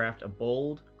wanted to craft a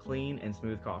bold, clean, and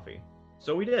smooth coffee.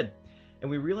 So we did. And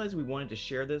we realized we wanted to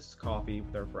share this coffee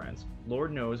with our friends.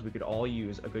 Lord knows we could all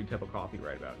use a good cup of coffee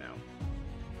right about now.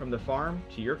 From the farm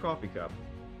to your coffee cup,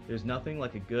 there's nothing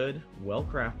like a good,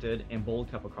 well-crafted, and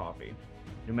bold cup of coffee.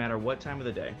 No matter what time of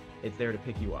the day, it's there to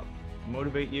pick you up,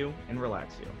 motivate you, and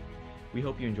relax you. We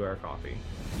hope you enjoy our coffee.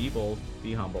 Be bold,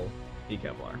 be humble, be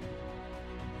Kevlar.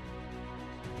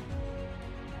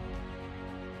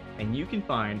 And you can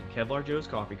find Kevlar Joe's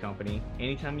Coffee Company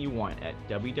anytime you want at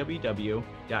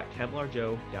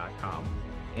www.kevlarjoe.com.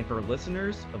 And for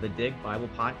listeners of the Dig Bible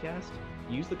Podcast,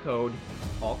 use the code,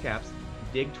 all caps,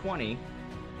 DIG20,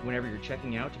 whenever you're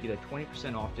checking out to get a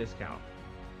 20% off discount.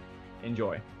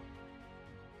 Enjoy.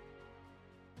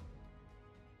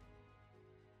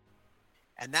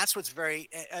 And that's what's very,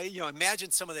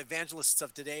 imagine some of the evangelists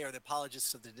of today or the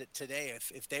apologists of today,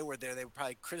 if they were there, they would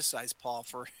probably criticize Paul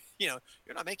for, you're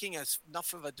not making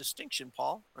enough of a distinction,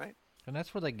 Paul, right? And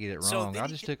that's where they get it wrong. I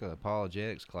just took an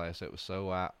apologetics class that was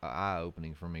so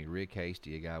eye-opening for me. Rick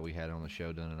Hasty, a guy we had on the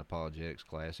show, done an apologetics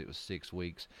class. It was 6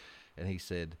 weeks, and he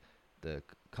said the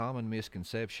common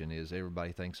misconception is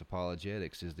everybody thinks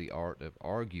apologetics is the art of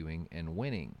arguing and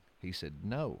winning. He said,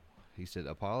 no. He said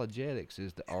apologetics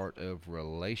is the art of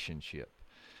relationship.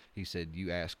 He said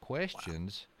you ask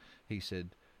questions, he said,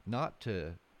 not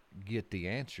to get the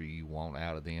answer you want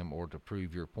out of them or to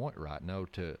prove your point right. No,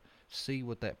 to see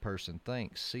what that person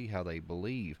thinks, see how they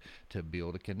believe, to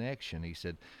build a connection. He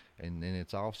said, and then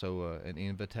it's also an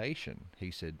invitation. He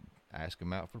said, ask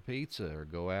them out for pizza or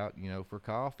go out, for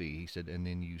coffee. He said, and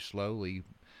then you slowly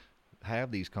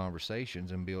have these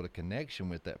conversations and build a connection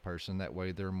with that person. That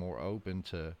way they're more open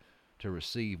to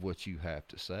receive what you have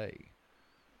to say.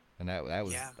 And that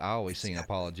was, I always seen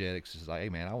apologetics as like, hey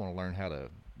man, I want to learn how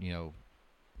to,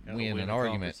 win an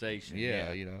argument.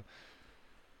 Yeah.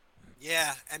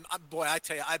 Yeah. And boy, I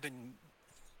tell you, I've been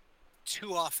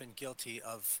too often guilty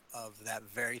of that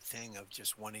very thing of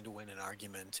just wanting to win an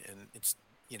argument. And it's,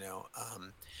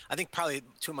 I think probably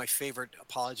two of my favorite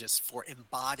apologists for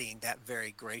embodying that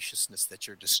very graciousness that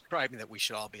you're describing that we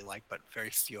should all be like, but very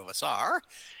few of us are,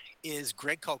 is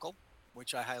Greg Koukl,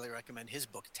 which I highly recommend his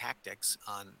book Tactics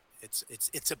on.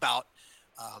 It's about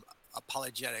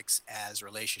apologetics as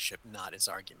relationship, not as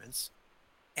arguments.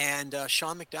 And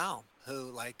Sean McDowell,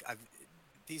 who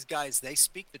these guys, they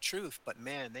speak the truth, but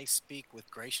man, they speak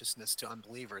with graciousness to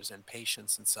unbelievers and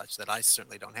patience and such that I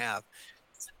certainly don't have.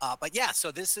 But yeah,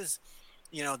 so this is,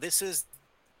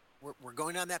 we're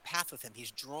going down that path with him. He's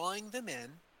drawing them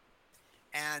in,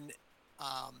 and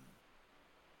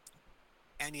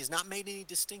he's not made any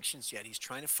distinctions yet. He's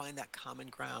trying to find that common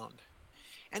ground.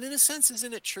 And in a sense,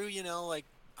 isn't it true? Don't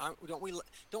we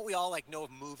all know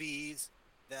of movies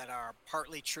that are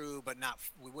partly true, but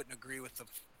we wouldn't agree with the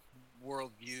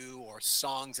worldview, or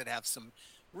songs that have some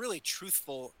really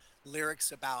truthful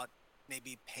lyrics about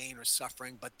maybe pain or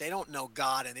suffering, but they don't know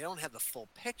God and they don't have the full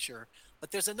picture.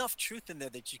 But there's enough truth in there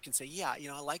that you can say, yeah,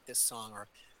 I like this song. Or,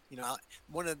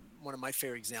 one of my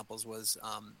favorite examples was,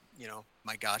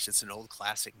 my gosh, it's an old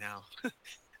classic now.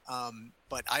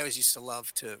 But I always used to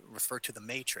love to refer to The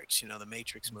Matrix, the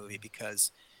Matrix movie,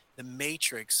 because The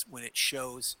Matrix, when it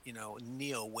shows,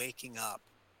 Neo waking up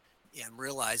and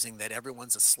realizing that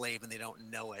everyone's a slave and they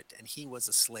don't know it. And he was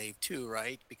a slave too,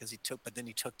 right? Because but then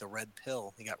he took the red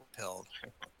pill, he got repelled.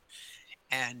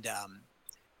 And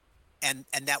and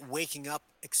that waking up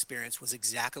experience was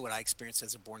exactly what I experienced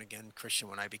as a born again Christian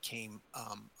when I became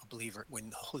a believer, when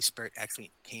the Holy Spirit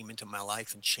actually came into my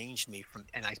life and changed me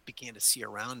and I began to see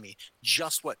around me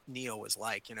just what Neo was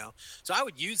like, you know. So I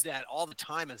would use that all the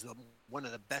time as one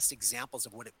of the best examples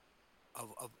of what it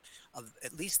of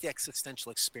at least the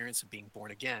existential experience of being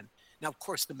born again. Now, of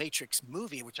course, the Matrix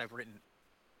movie, which I've written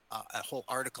a whole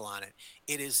article on it,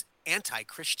 it is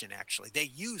anti-Christian. Actually, they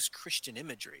use Christian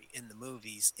imagery in the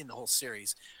movies, in the whole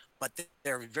series, but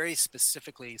they're very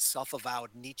specifically self-avowed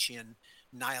Nietzschean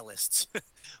nihilists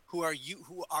who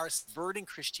are subverting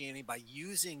Christianity by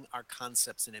using our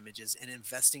concepts and images and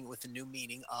investing with a new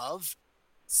meaning of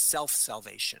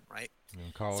self-salvation, right?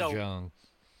 Carl Jung.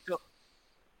 So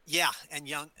yeah, and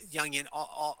Jungian,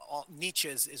 all Nietzsche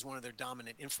is one of their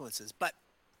dominant influences. But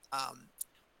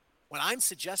what I'm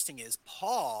suggesting is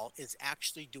Paul is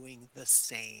actually doing the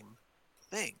same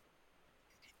thing,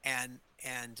 and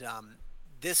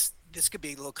this could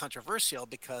be a little controversial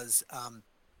because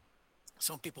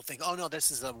some people think, oh no,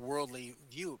 this is a worldly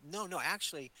view. No,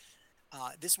 actually,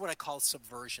 this is what I call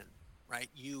subversion, right?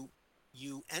 You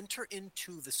enter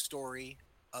into the story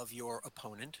of your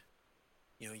opponent.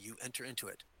 You know, you enter into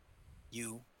it.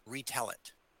 You retell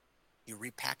it, you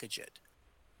repackage it,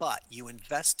 but you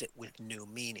invest it with new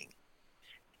meaning.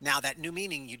 Now, that new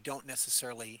meaning you don't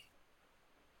necessarily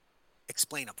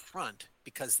explain up front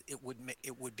because it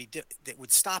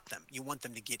would stop them. You want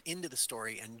them to get into the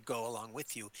story and go along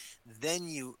with you. Then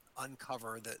you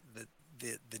uncover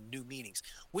the new meanings,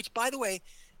 which, by the way,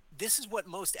 this is what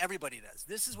most everybody does.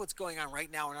 This is what's going on right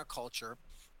now in our culture,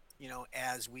 you know,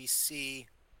 as we see,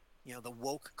 you know, the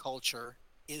woke culture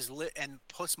and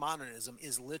postmodernism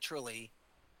is literally,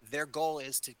 their goal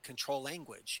is to control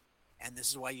language. And this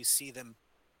is why you see them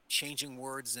changing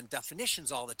words and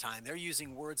definitions all the time. They're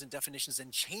using words and definitions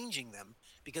and changing them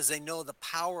because they know the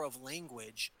power of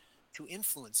language to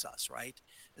influence us, right?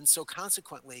 And so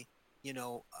consequently, you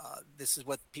know, this is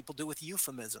what people do with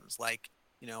euphemisms, like,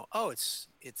 you know, oh, it's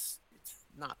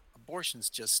not, abortion's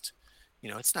just, you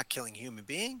know, it's not killing a human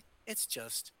being. It's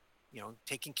just, you know,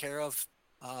 taking care of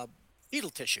fetal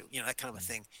tissue, you know, that kind of a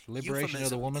thing. Liberation Euphemism of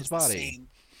the woman's is body. same.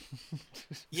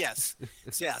 Yes.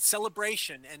 Yeah.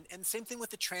 Celebration. And same thing with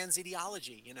the trans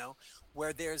ideology, you know,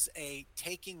 where there's a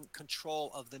taking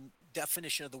control of the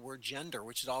definition of the word gender,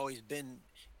 which has always been,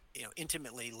 you know,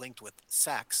 intimately linked with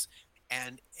sex,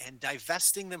 and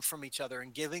divesting them from each other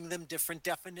and giving them different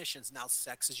definitions. Now,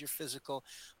 sex is your physical,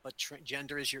 but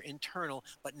gender is your internal.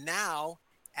 But now,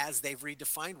 as they've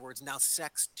redefined words, now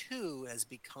sex too has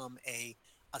become a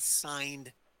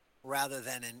assigned rather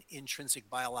than an intrinsic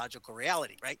biological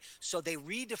reality, right? So they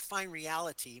redefine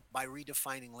reality by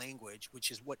redefining language, which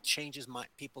is what changes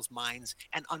people's minds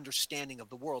and understanding of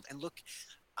the world. And look,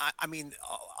 I mean,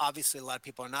 obviously a lot of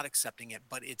people are not accepting it,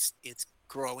 but it's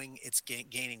growing, it's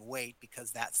gaining weight,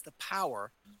 because that's the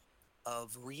power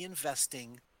of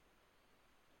reinvesting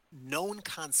known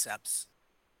concepts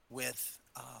with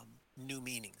new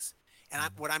meanings. And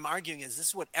what I'm arguing is this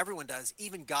is what everyone does.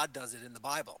 Even God does it in the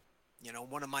Bible. You know,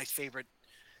 one of my favorite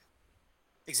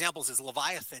examples is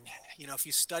Leviathan. You know, if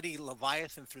you study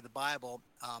Leviathan through the Bible,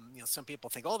 you know, some people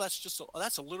think, oh,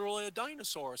 that's literally a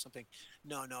dinosaur or something.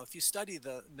 No. If you study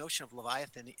the notion of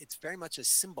Leviathan, it's very much a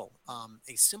symbol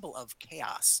of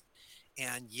chaos.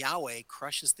 And Yahweh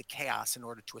crushes the chaos in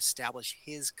order to establish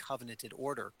his covenanted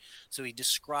order. So he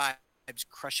describes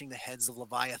crushing the heads of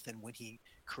Leviathan when he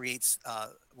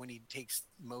takes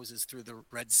Moses through the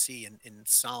Red Sea in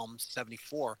Psalm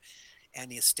 74, and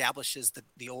he establishes the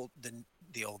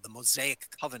Mosaic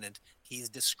covenant. He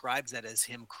describes that as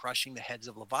him crushing the heads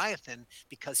of Leviathan,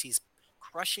 because he's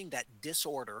crushing that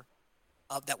disorder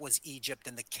that was Egypt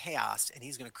and the chaos, and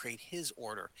he's going to create his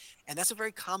order. And that's a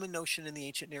very common notion in the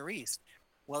ancient Near East.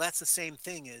 Well, that's the same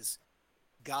thing as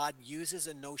God uses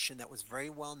a notion that was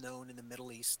very well known in the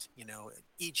Middle East. You know,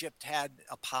 Egypt had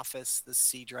Apophis, the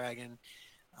sea dragon.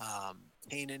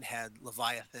 Canaan had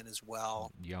Leviathan as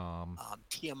well. Yam.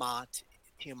 Tiamat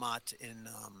in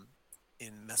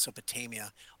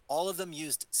Mesopotamia. All of them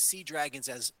used sea dragons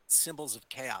as symbols of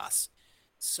chaos.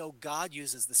 So God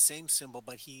uses the same symbol,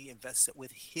 but he invests it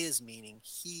with his meaning.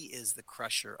 He is the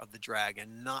crusher of the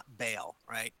dragon, not Baal,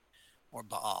 right? Or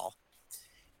Baal.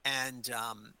 And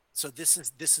so this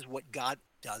is what God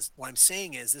does. What I'm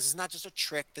saying is, this is not just a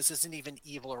trick. This isn't even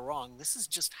evil or wrong. This is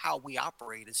just how we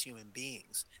operate as human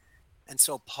beings. And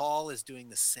so Paul is doing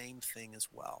the same thing as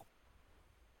well.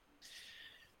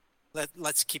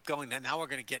 Let's keep going. Now we're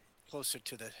going to get closer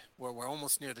to we're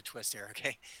almost near the twist here.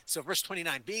 Okay. So verse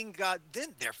 29,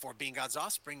 therefore being God's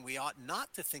offspring, we ought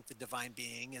not to think the divine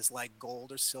being is like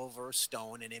gold or silver or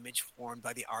stone, an image formed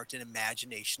by the art and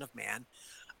imagination of man.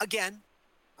 Again,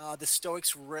 the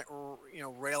Stoics,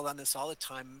 railed on this all the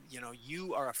time.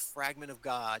 You are a fragment of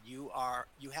God. You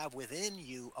have within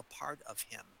you a part of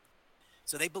Him.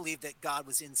 So they believed that God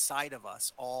was inside of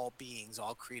us, all beings,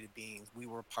 all created beings. We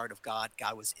were a part of God.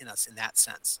 God was in us in that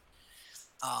sense.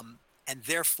 And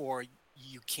therefore,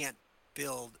 you can't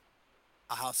build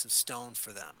a house of stone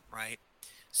for them, right?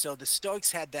 So the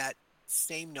Stoics had that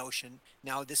same notion.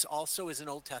 Now, this also is an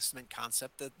Old Testament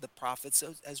concept that the prophets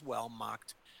as well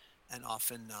mocked and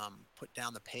often put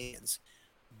down the pagans.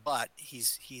 But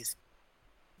he's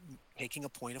taking a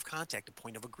point of contact, a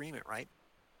point of agreement, right?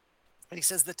 And he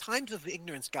says, the times of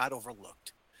ignorance God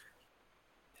overlooked.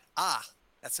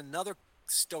 That's another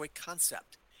Stoic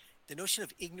concept. The notion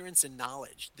of ignorance and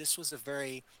knowledge. This was a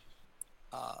very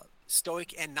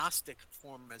Stoic and Gnostic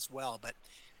form as well. But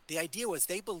the idea was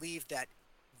they believed that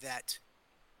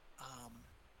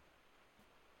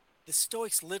the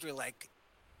Stoics literally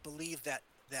believed that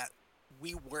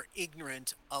we were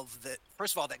ignorant of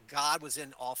first of all, that God was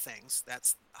in all things.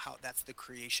 That's the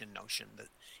creation notion. That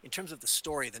in terms of the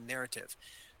story, the narrative,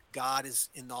 God is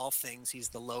in all things. He's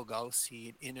the Logos.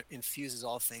 He infuses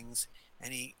all things,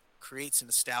 and He creates and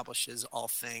establishes all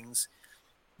things.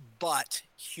 But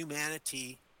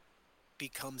humanity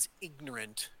becomes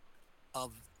ignorant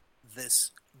of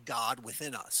this God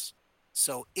within us.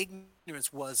 So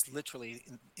ignorance was literally,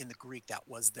 in the Greek, that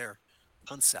was their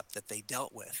concept that they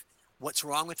dealt with. What's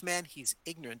wrong with man? He's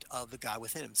ignorant of the God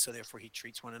within him. So therefore he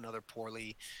treats one another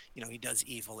poorly. He does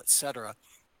evil, etc.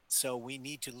 So we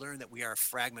need to learn that we are a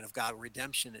fragment of God.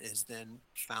 Redemption is then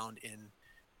found in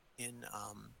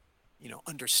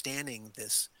understanding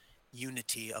this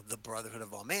unity of the brotherhood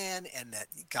of all man, and that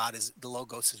God is the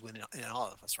Logos is within in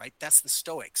all of us, right? That's the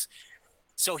Stoics.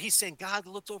 So he's saying God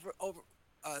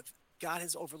God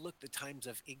has overlooked the times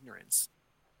of ignorance.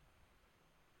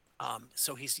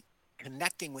 So he's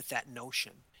connecting with that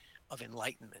notion of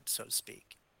enlightenment, so to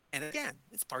speak. And again,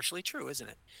 it's partially true, isn't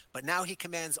it? But now he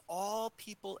commands all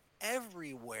people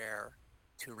everywhere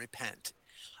to repent.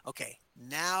 Okay,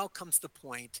 now comes the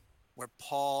point where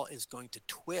Paul is going to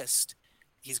twist.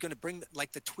 He's going to bring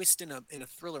like the twist in a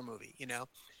thriller movie,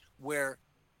 where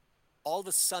all of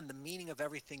a sudden the meaning of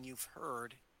everything you've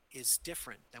heard is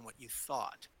different than what you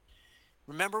thought.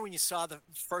 Remember when you saw the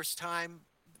first time?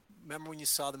 Remember when you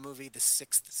saw the movie The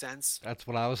Sixth Sense? That's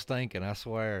what I was thinking, I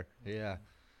swear. Yeah.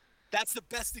 That's the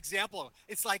best example.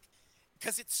 It's like,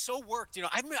 because it's so worked.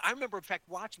 I remember, in fact,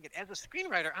 watching it as a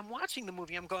screenwriter. I'm watching the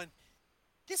movie. I'm going,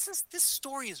 this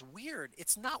story is weird.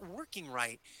 It's not working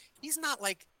right. He's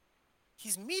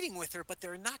meeting with her, but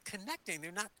they're not connecting.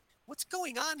 They're not. What's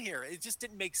going on here? It just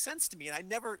didn't make sense to me, and it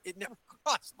never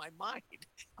crossed my mind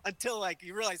until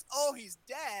you realize, oh, he's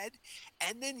dead,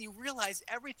 and then you realize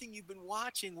everything you've been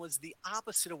watching was the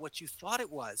opposite of what you thought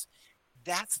it was.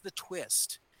 That's the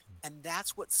twist, and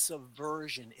that's what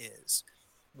subversion is.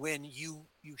 When you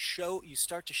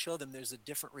start to show them there's a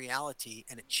different reality,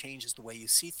 and it changes the way you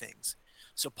see things.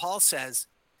 So Paul says.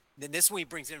 Then this is when he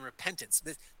brings in repentance.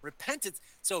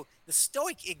 So the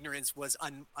Stoic ignorance was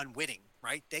unwitting,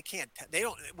 right?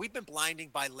 We've been blinding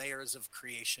by layers of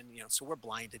creation, so we're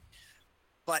blinded.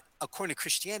 But according to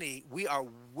Christianity, our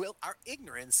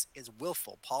ignorance is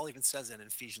willful. Paul even says that in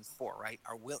Ephesians 4, right?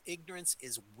 Ignorance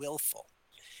is willful.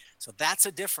 So that's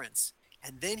a difference.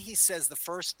 And then he says the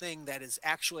first thing that is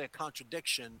actually a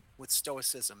contradiction with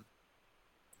Stoicism.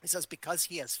 He says, because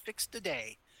he has fixed a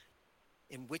day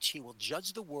in which he will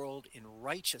judge the world in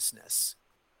righteousness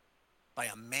by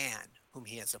a man whom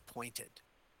he has appointed.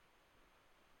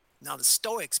 Now, the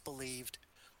Stoics believed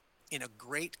in a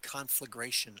great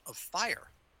conflagration of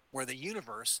fire, where the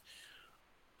universe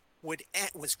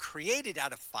was created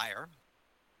out of fire,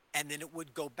 and then it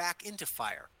would go back into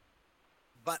fire.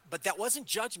 But that wasn't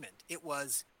judgment. It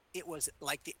was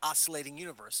like the oscillating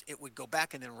universe. It would go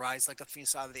back and then rise like a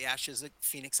phoenix out of the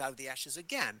ashes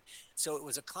again. So it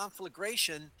was a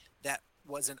conflagration that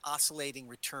was an oscillating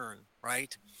return,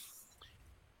 right?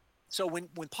 So when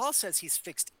Paul says he's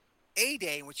fixed a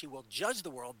day in which he will judge the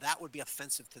world, that would be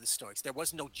offensive to the Stoics. There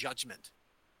was no judgment.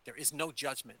 There is no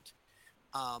judgment.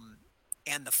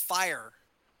 And the fire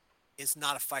is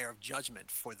not a fire of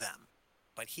judgment for them.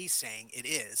 But he's saying it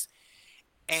is.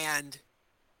 And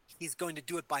he's going to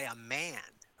do it by a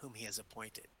man whom he has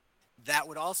appointed. That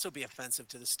would also be offensive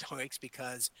to the Stoics,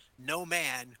 because no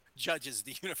man judges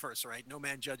the universe, right? No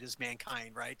man judges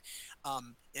mankind, right?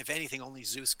 If anything, only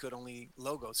Zeus could, only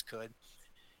Logos could.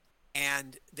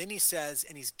 And then he says,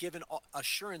 and he's given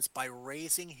assurance by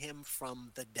raising him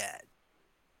from the dead.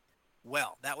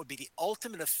 Well, that would be the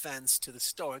ultimate offense to the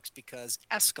Stoics, because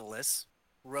Aeschylus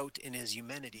wrote in his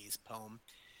Eumenides poem,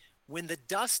 when the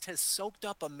dust has soaked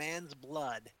up a man's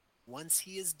blood, once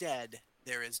he is dead,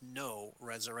 there is no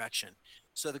resurrection.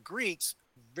 So the Greeks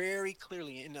very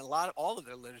clearly, in all of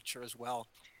their literature as well,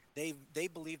 they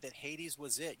believed that Hades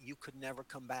was it. You could never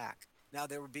come back. Now,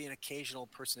 there would be an occasional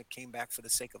person that came back for the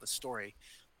sake of a story,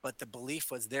 but the belief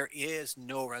was there is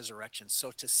no resurrection.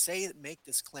 So to make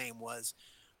this claim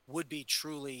would be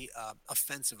truly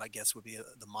offensive, I guess would be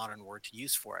the modern word to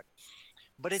use for it.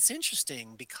 But it's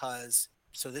interesting because,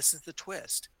 so this is the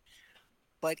twist.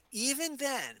 But even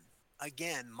then,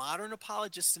 again, modern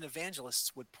apologists and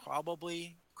evangelists would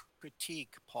probably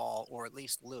critique Paul, or at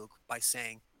least Luke, by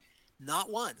saying, not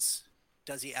once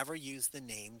does he ever use the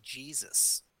name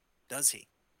Jesus, does he?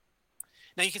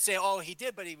 Now you could say, oh, he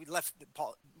did, but he left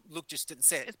Luke just didn't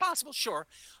say it. It's possible, sure.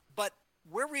 But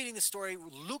we're reading the story.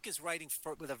 Luke is writing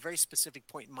with a very specific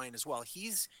point in mind as well.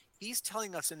 He's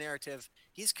telling us a narrative.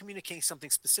 He's communicating something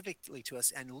specifically to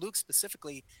us. And Luke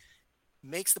specifically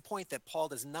makes the point that Paul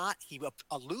does not, he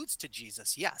alludes to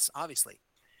Jesus. Yes, obviously.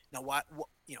 Now,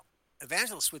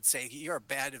 evangelists would say, you're a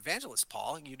bad evangelist,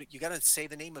 Paul. You got to say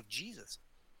the name of Jesus.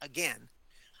 Again,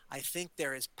 I think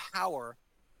there is power.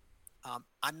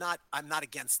 I'm not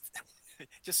against,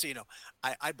 just so you know,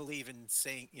 I believe in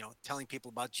saying, telling people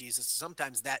about Jesus.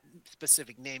 Sometimes that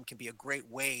specific name can be a great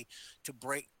way to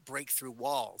break through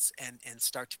walls and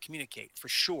start to communicate, for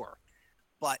sure.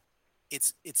 But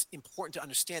it's important to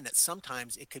understand that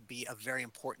sometimes it could be a very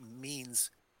important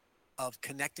means of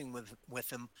connecting with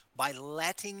them by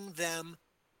letting them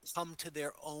come to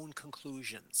their own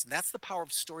conclusions. That's the power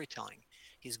of storytelling.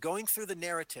 He's going through the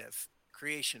narrative,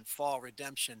 creation, fall,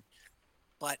 redemption,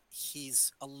 but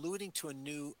he's alluding to a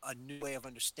new way of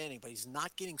understanding, but he's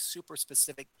not getting super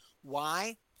specific.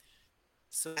 Why?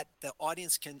 So that the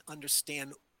audience can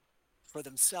understand for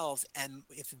themselves, and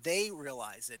if they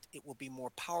realize it, it will be more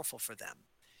powerful for them.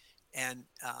 And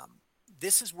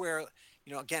this is where,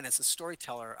 again, as a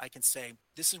storyteller, I can say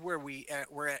this is where if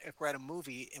we're at a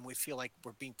movie and we feel like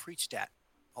we're being preached at.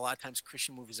 A lot of times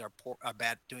Christian movies are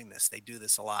bad at doing this. They do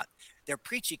this a lot. They're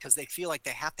preachy because they feel like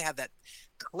they have to have that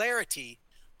clarity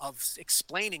of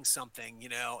explaining something,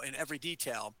 in every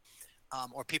detail,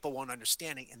 or people won't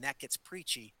understand it, and that gets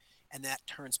preachy, and that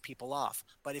turns people off.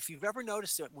 But if you've ever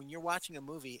noticed it when you're watching a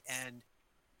movie and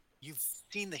you've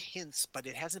seen the hints, but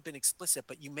it hasn't been explicit,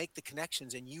 but you make the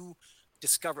connections and you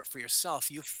discover it for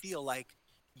yourself, you feel like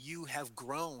you have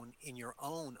grown in your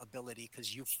own ability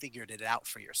because you figured it out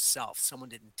for yourself. Someone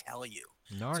didn't tell you.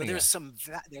 Narnia. So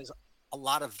there's a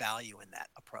lot of value in that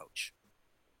approach.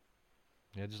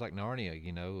 Yeah, just like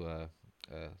Narnia,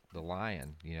 the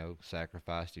lion,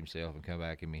 sacrificed himself and come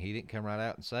back. I mean, he didn't come right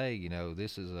out and say,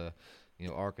 this is a,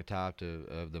 archetype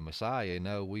of the Messiah.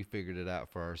 No, we figured it out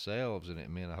for ourselves, and it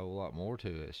meant a whole lot more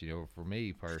to us, for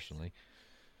me personally.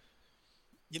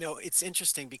 It's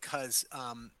interesting because,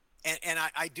 and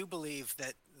I do believe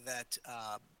that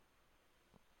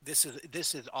this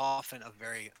is often a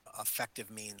very effective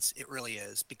means. It really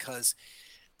is, because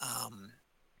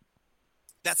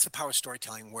that's the power of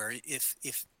storytelling, where if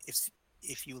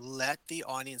you let the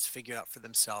audience figure it out for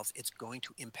themselves, it's going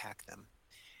to impact them.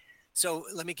 So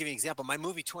let me give you an example. My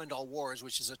movie, To End All Wars,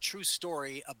 which is a true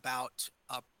story about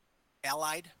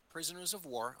Allied prisoners of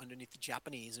war underneath the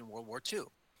Japanese in World War II.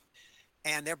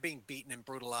 And they're being beaten and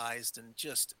brutalized and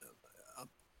just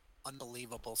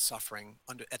unbelievable suffering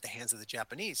at the hands of the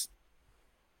Japanese.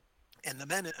 And the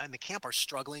men in the camp are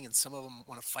struggling, and some of them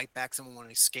want to fight back, some want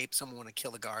to escape, some want to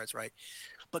kill the guards, right?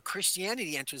 But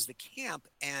Christianity enters the camp,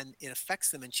 and it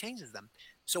affects them and changes them.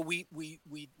 So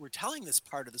we're telling this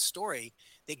part of the story.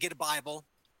 They get a Bible,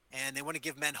 and they want to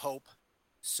give men hope.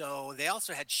 So they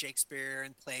also had Shakespeare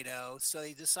and Plato. So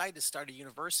they decided to start a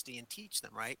university and teach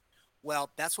them, right?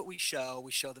 Well, that's what we show.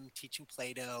 We show them teaching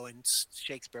Plato and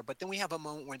Shakespeare. But then we have a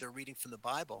moment where they're reading from the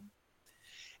Bible.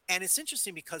 And it's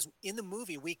interesting because in the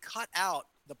movie, we cut out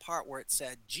the part where it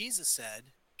said, Jesus said,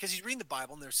 because he's reading the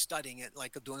Bible and they're studying it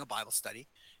like doing a Bible study.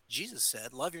 Jesus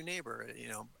said, love your neighbor,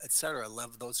 etc.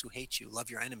 Love those who hate you, love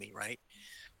your enemy, right?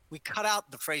 We cut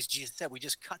out the phrase Jesus said. We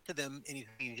just cut to them, and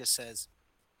he just says,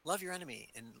 love your enemy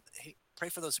and pray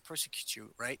for those who persecute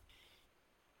you, right?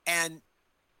 And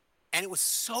it was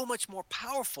so much more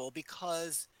powerful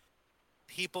because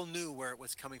people knew where it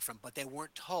was coming from, but they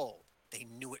weren't told. They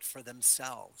knew it for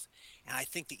themselves. And I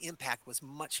think the impact was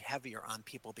much heavier on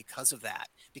people because of that,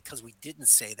 because we didn't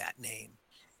say that name.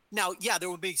 Now, yeah, there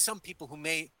will be some people who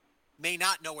may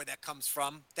not know where that comes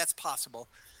from. That's possible.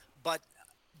 But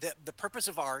the purpose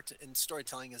of art and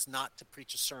storytelling is not to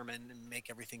preach a sermon and make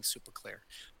everything super clear.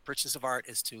 The purpose of art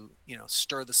is to,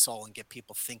 stir the soul and get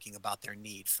people thinking about their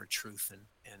need for truth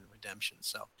and redemption.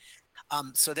 So,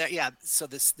 so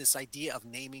this idea of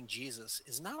naming Jesus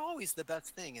is not always the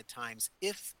best thing at times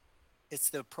if it's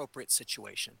the appropriate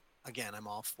situation. Again, I'm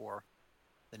all for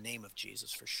the name of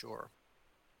Jesus for sure.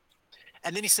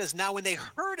 And then he says, now when they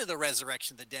heard of the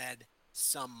resurrection of the dead,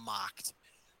 some mocked.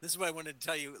 This is what I wanted to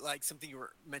tell you, like something you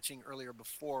were mentioning earlier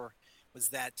before was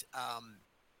that,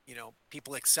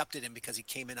 people accepted him because he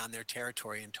came in on their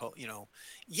territory and told,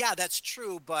 yeah, that's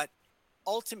true. But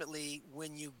ultimately,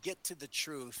 when you get to the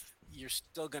truth, you're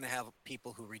still going to have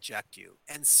people who reject you.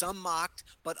 And some mocked,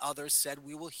 but others said,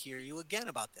 we will hear you again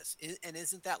about this. And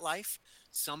isn't that life?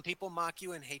 Some people mock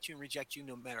you and hate you and reject you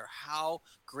no matter how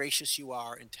gracious you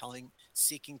are in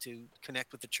seeking to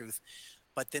connect with the truth.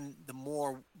 But then the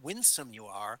more winsome you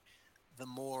are, the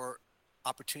more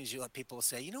opportunities you let people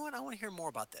say, you know what, I want to hear more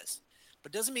about this.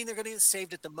 But it doesn't mean they're going to get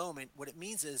saved at the moment. What it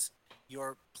means is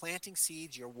you're planting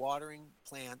seeds, you're watering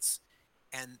plants,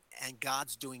 and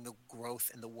God's doing the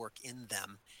growth and the work in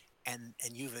them, and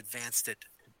you've advanced it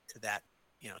to that,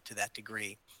 to that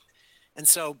degree. And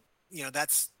so,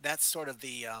 that's sort of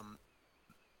the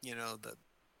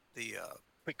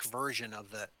quick version of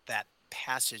that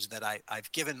passage that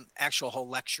I've given actual whole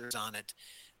lectures on it,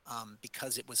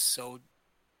 because it was so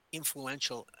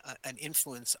influential, an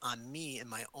influence on me and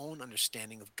my own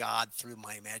understanding of God through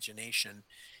my imagination,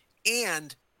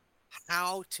 and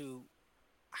how to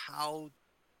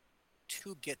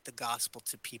get the gospel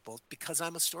to people, because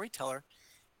I'm a storyteller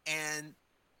and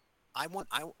I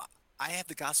have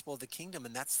the gospel of the kingdom,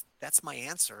 and that's my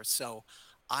answer. So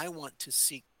I want to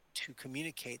seek to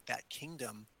communicate that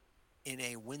kingdom in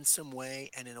a winsome way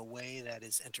and in a way that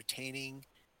is entertaining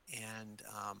and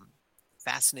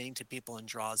fascinating to people and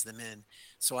draws them in.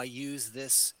 So I use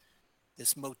this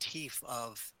motif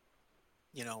of,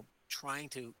 trying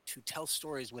to tell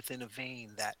stories within a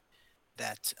vein that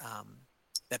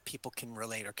that people can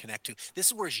relate or connect to. This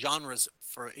is where genres,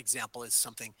 for example, is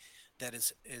something that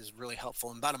is really helpful.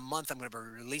 In about a month, I'm going to be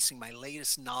releasing my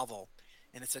latest novel,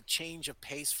 and it's a change of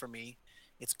pace for me.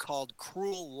 It's called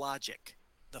Cruel Logic: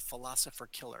 The Philosopher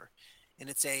Killer, and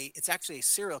it's actually a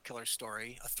serial killer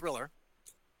story, a thriller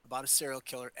about a serial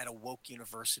killer at a woke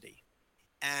university,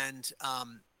 and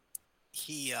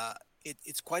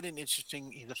it's quite an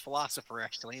interesting. He's a philosopher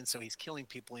actually, and so he's killing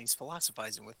people and he's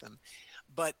philosophizing with them.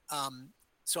 But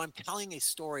so I'm telling a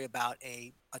story about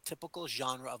a typical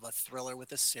genre of a thriller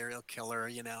with a serial killer,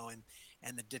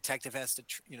 and the detective has to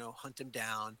hunt him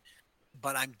down.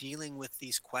 But I'm dealing with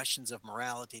these questions of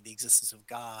morality, the existence of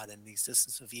God, and the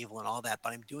existence of evil, and all that.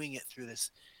 But I'm doing it through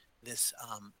this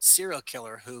serial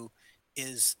killer who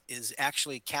is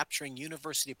actually capturing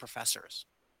university professors,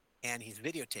 and he's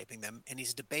videotaping them and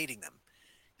he's debating them.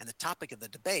 And the topic of the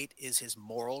debate is his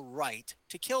moral right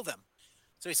to kill them.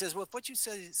 So he says, well, if what you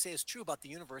say is true about the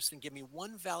universe, then give me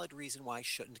one valid reason why I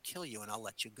shouldn't kill you and I'll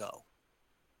let you go.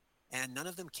 And none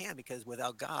of them can, because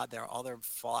without God, all their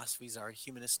philosophies are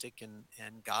humanistic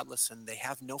and godless, and they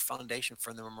have no foundation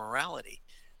for their morality.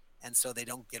 And so they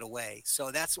don't get away.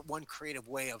 So that's one creative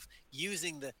way of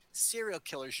using the serial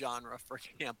killer genre, for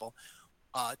example,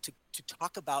 to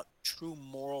talk about true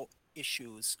moral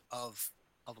issues of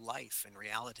life and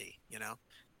reality,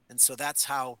 and so that's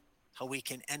how we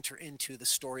can enter into the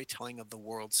storytelling of the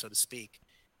world, so to speak,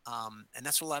 and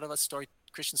that's what a lot of us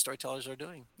Christian storytellers are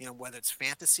doing. Whether it's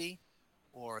fantasy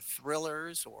or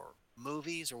thrillers or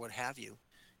movies or what have you,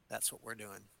 that's what we're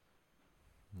doing.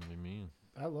 Amen.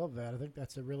 I love that. I think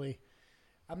that's a really.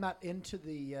 I'm not into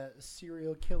the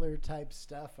serial killer type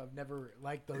stuff. I've never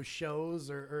liked those shows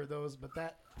or those, but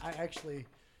that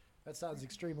sounds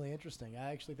extremely interesting.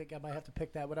 I actually think I might have to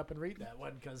pick that one up and read that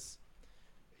one, because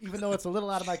even though it's a little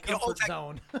out of my comfort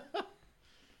zone.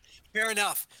 Fair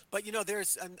enough. But,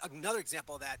 there's another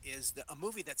example of that is a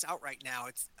movie that's out right now.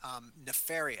 It's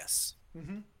Nefarious.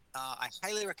 Mm-hmm. I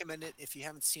highly recommend it. If you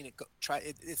haven't seen it, go try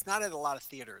it. It's not at a lot of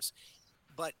theaters,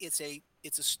 but it's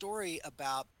a story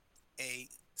about a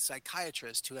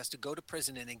psychiatrist who has to go to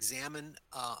prison and examine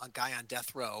a guy on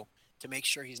death row to make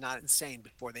sure he's not insane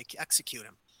before they execute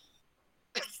him.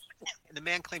 And the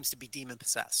man claims to be demon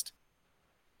possessed.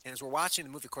 And as we're watching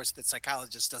the movie, of course, the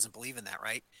psychologist doesn't believe in that,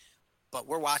 right? But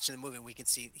we're watching the movie and we can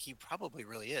see he probably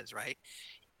really is, right?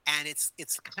 And it's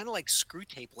kind of like screw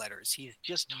tape letters. He's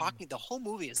just talking. The whole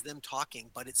movie is them talking,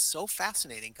 but it's so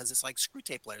fascinating because it's like screw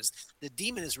tape letters. The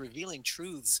demon is revealing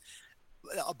truths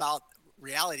about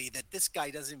reality that this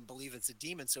guy doesn't even believe it's a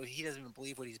demon, so he doesn't even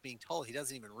believe what he's being told. He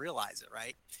doesn't even realize it,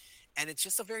 right? And it's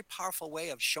just a very powerful way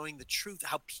of showing the truth,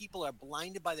 how people are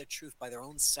blinded by the truth by their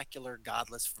own secular,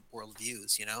 godless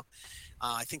worldviews.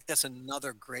 I think that's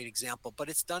another great example. But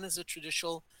it's done as a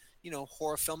traditional,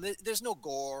 horror film. There's no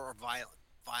gore or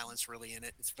violence really in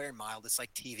it. It's very mild. It's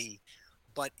like TV,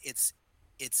 but it's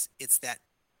that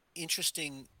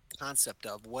interesting concept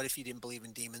of what if you didn't believe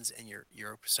in demons and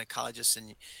you're a psychologist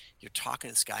and you're talking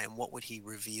to this guy and what would he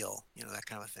reveal, that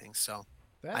kind of thing. So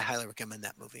I highly recommend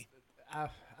that movie.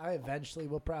 I eventually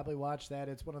will probably watch that.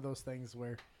 It's one of those things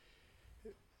where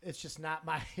it's just not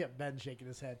my Ben shaking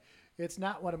his head. It's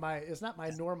not my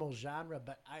normal genre,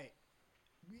 but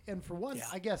and for one,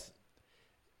 I guess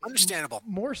understandable.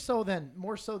 More so than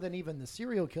even the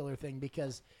serial killer thing,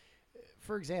 because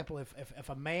for example, if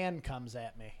a man comes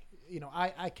at me,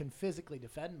 I can physically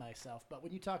defend myself. But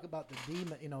when you talk about the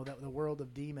demon, the world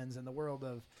of demons and the world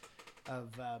of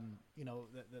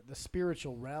the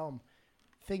spiritual realm,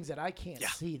 things that I can't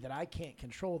see, that I can't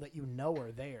control, that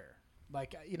are there.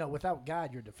 Like, without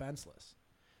God, you're defenseless.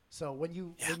 So when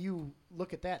you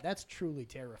look at that, that's truly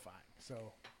terrifying.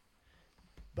 So,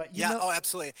 but oh,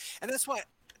 absolutely, and that's why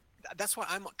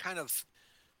I'm kind of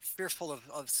fearful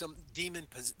of some demon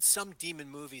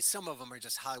movies. Some of them are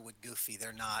just Hollywood goofy.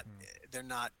 They're not.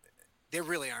 They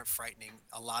really aren't frightening.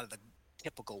 A lot of the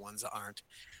typical ones aren't.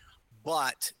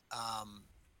 But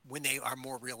when they are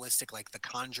more realistic, like The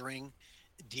Conjuring,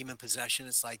 demon possession,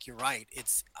 it's like, you're right.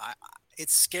 It's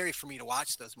scary for me to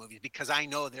watch those movies because I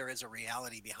know there is a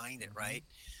reality behind it, right?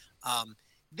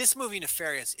 This movie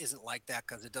Nefarious isn't like that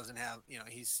because it doesn't have,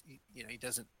 he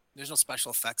doesn't. There's no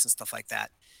special effects and stuff like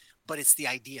that. But it's the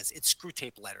ideas. It's Screw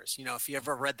Tape Letters. If you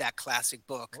ever read that classic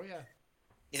book,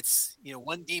 it's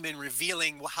one demon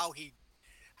revealing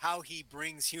how he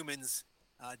brings humans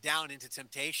down into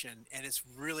temptation, and it's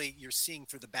really, you're seeing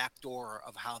through the back door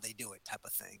of how they do it, type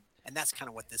of thing. And that's kind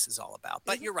of what this is all about.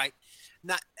 But you're right.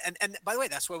 And by the way,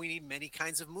 that's why we need many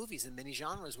kinds of movies and many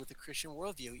genres with a Christian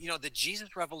worldview. The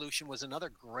Jesus Revolution was another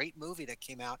great movie that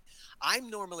came out. I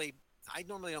normally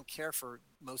don't care for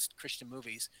most Christian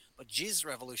movies, but Jesus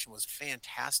Revolution was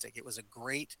fantastic. It was a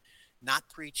great, not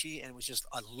preachy, and it was just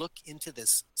a look into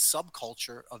this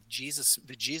subculture of Jesus,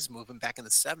 the Jesus movement back in the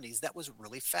 70s. That was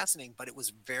really fascinating, but it was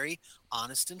very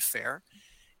honest and fair.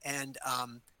 And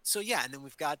and then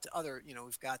we've got other,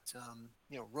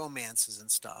 romances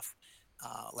and stuff,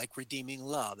 like Redeeming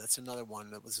Love. That's another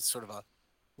one that was a sort of a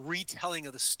retelling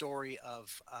of the story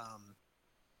of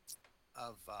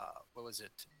what was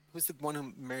it? Who's the one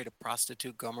who married a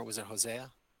prostitute? Gomer, was it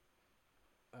Hosea?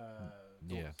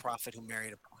 The prophet who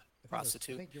married a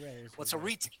prostitute. I think you're right.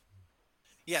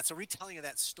 It's a retelling of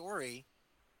that story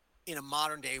in a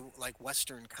modern day, like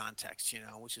Western context,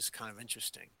 which is kind of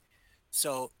interesting.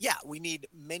 So we need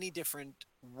many different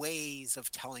ways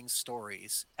of telling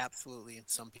stories. Absolutely. And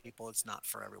some people, it's not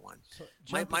for everyone. So,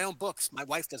 my own books, my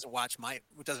wife doesn't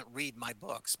read my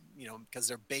books, because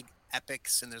they're big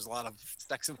epics and there's a lot of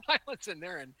sex and violence in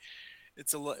there, and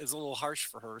it's a little harsh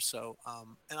for her. So,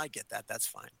 and I get that. That's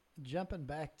fine. Jumping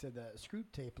back to the Screw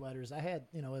Tape Letters, I had,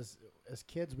 as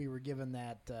kids, we were given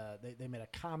that, they made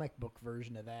a comic book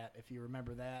version of that, if you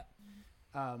remember that.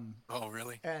 Oh,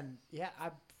 really? And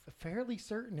I'm fairly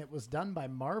certain it was done by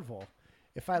Marvel.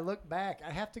 If I look back,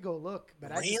 I have to go look.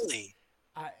 But really?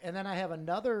 And then I have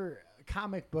another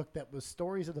comic book that was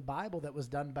Stories of the Bible that was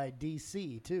done by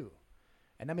DC too.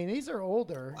 And I mean, these are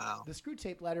older. Wow. The Screw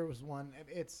Tape Letter was one.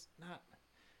 It's not.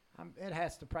 It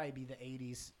has to probably be the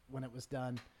 80s when it was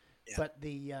done. Yeah. But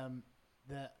the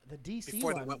DC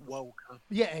before one, they went woke. Huh?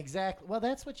 Yeah, exactly. Well,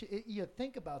 that's what you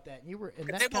think about that, and you were. And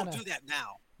they won't do that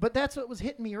now. But that's what was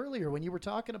hitting me earlier when you were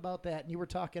talking about that, and you were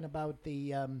talking about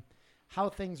the how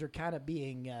things are kind of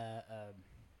being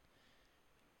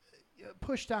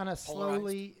pushed on us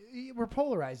slowly. We're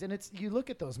polarized, and you look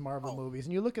at those Marvel movies,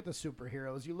 and you look at the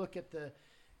superheroes, you look at the,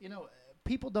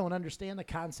 people don't understand the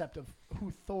concept of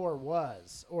who Thor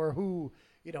was, or who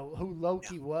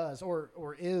Loki was,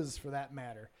 or is, for that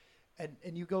matter.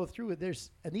 And you go through it.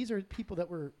 And these are people that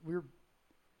we're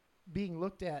being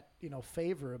looked at,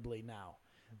 favorably now.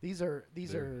 These are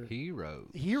heroes.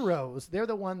 Heroes. They're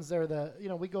the ones. They're the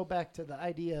we go back to the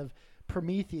idea of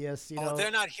Prometheus.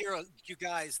 They're not heroes, you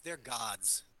guys. They're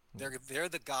gods. They're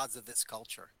the gods of this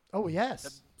culture. Oh yes.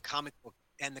 The comic book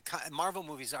and the Marvel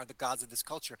movies are the gods of this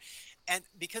culture, and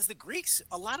because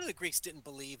a lot of the Greeks didn't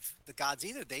believe the gods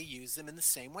either. They used them in the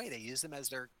same way. They used them as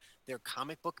their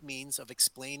comic book means of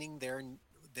explaining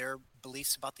their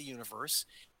beliefs about the universe.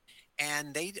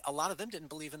 And a lot of them didn't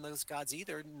believe in those gods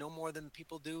either, no more than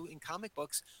people do in comic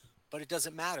books. But it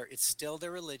doesn't matter. It's still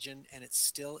their religion, and it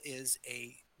still is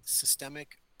a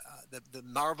systemic. The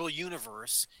Marvel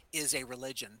universe is a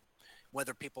religion,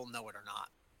 whether people know it or not.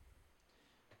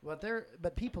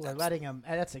 But people are letting them.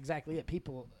 And that's exactly it.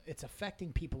 It's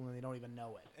affecting people and they don't even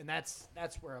know it. And that's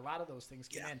where a lot of those things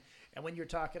come in. And when you're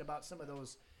talking about some of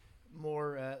those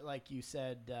more, like you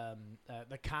said,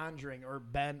 The Conjuring or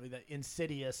the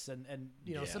Insidious and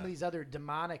some of these other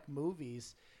demonic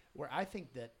movies, where I think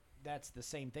that's the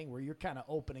same thing, where you're kind of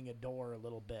opening a door a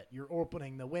little bit. You're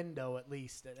opening the window at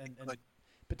least, and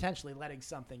potentially letting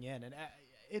something in. And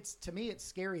to me, it's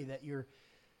scary that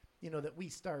that we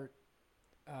start.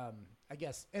 I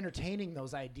guess entertaining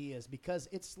those ideas, because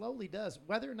it slowly does,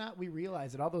 whether or not we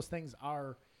realize that all those things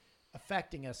are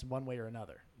affecting us in one way or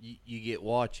another. You get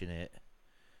watching it,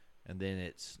 and then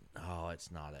it's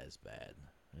not as bad.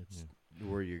 It's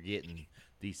where you're getting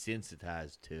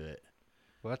desensitized to it.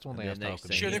 Well, that's one thing I was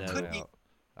talking sure, to you about.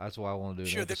 That's why I want to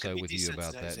do an episode with you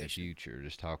about that in the future.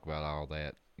 Just talk about all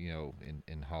that,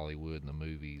 in Hollywood and the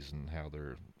movies, and how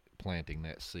they're planting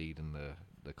that seed in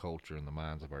the culture and the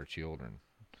minds of our children.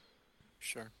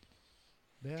 Sure.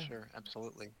 Yeah. Sure.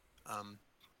 Absolutely.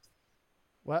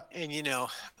 What? And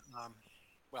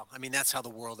that's how the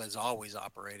world has always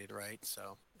operated, right?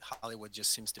 So Hollywood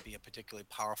just seems to be a particularly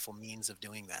powerful means of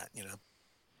doing that.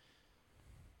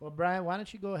 Well, Brian, why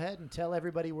don't you go ahead and tell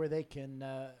everybody where they can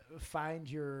find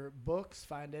your books,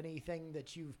 find anything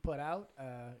that you've put out.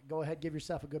 Go ahead, give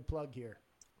yourself a good plug here.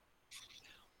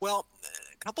 Well,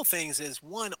 a couple things is,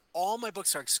 one, all my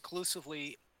books are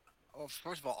exclusively.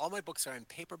 First of all my books are in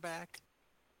paperback,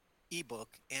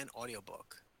 ebook, and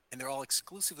audiobook, and they're all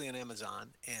exclusively on Amazon.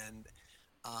 And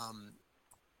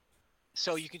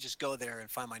so you can just go there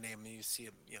and find my name, and you see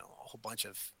a whole bunch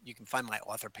of. You can find my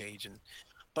author page,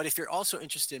 but if you're also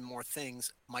interested in more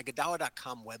things, my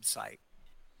Godawa.com website,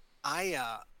 I've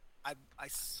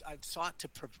sought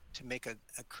to make a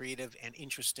creative and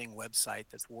interesting website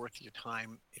that's worth your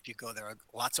time. If you go there,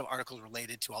 lots of articles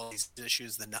related to all these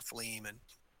issues, the Nephilim and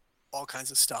all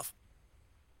kinds of stuff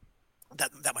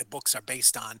that my books are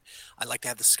based on. I like to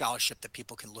have the scholarship that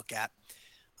people can look at.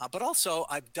 But also,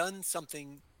 I've done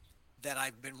something that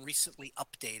I've been recently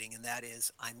updating, and that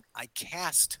is I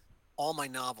cast all my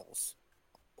novels,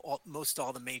 most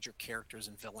all the major characters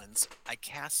and villains. I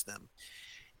cast them,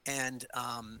 and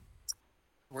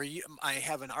I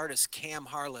have an artist, Cam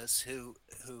Harless, who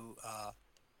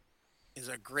is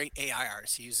a great AI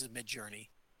artist. He uses Midjourney,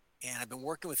 and I've been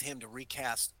working with him to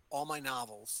recast all my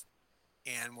novels,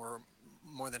 and we're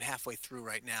more than halfway through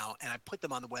right now, and I put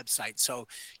them on the website. So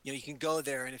you can go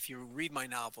there, and if you read my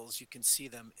novels, you can see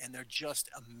them, and they're just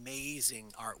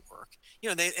amazing artwork.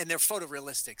 They're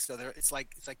photorealistic, so it's like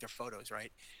they're photos,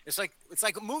 right? It's like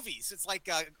movies. It's like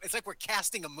we're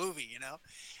casting a movie,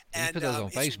 And you put those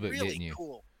on Facebook, really didn't you?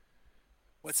 Cool.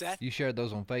 What's that? You shared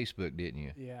those on Facebook, didn't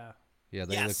you? Yeah. Yeah,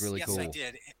 they look really cool. Yes, I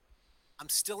did. I'm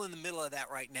still in the middle of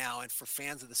that right now, and for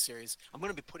fans of the series, I'm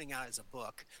going to be putting out as a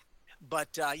book. But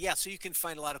so you can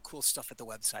find a lot of cool stuff at the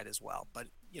website as well. But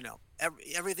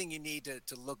everything you need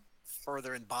to look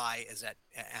further and buy is at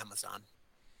Amazon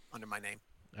under my name.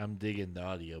 I'm digging the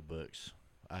audiobooks.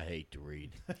 I hate to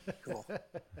read. Cool.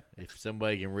 If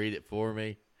somebody can read it for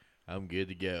me, I'm good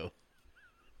to go.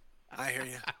 I hear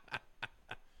you.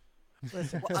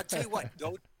 Listen, well, I'll tell you what.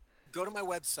 Go to my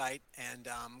website and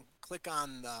click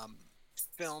on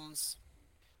films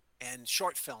and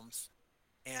short films,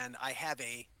 and I have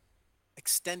a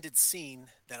extended scene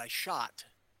that I shot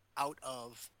out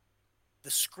of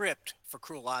the script for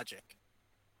Cruel Logic,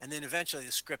 and then eventually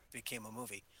the script became a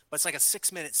movie. But it's like a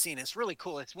 6-minute scene. It's really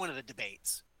cool. It's one of the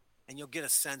debates, and you'll get a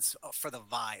sense for the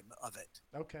vibe of it.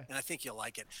 Okay. And I think you'll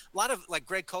like it. A lot of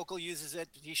Greg Kokel uses it.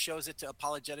 He shows it to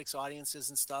apologetics audiences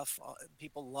and stuff.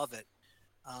 People love it.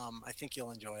 I think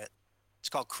you'll enjoy it. It's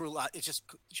called Cruel. It's just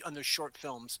under short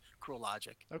films, Cruel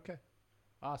Logic. Okay.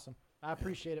 Awesome. I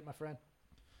appreciate it, my friend.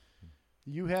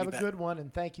 You have a good one,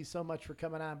 and thank you so much for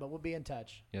coming on, but we'll be in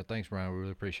touch. Yeah, thanks, Brian. We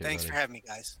really appreciate it. Thanks for having me,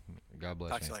 guys. God bless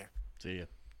you. Talk to you later. See ya.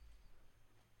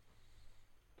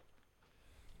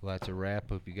 Well, that's a wrap.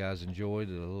 Hope you guys enjoyed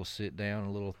a little sit down,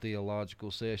 a little theological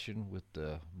session with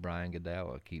Brian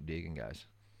Godawa. Keep digging, guys.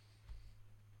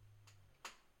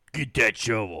 Get that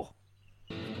shovel.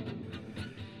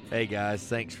 Hey, guys.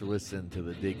 Thanks for listening to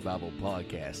the Dig Bible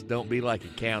Podcast. Don't be like a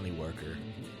county worker.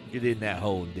 Get in that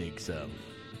hole and dig some.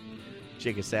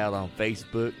 Check us out on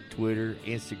Facebook, Twitter,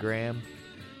 Instagram,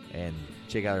 and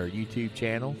check out our YouTube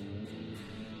channel.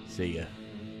 See ya.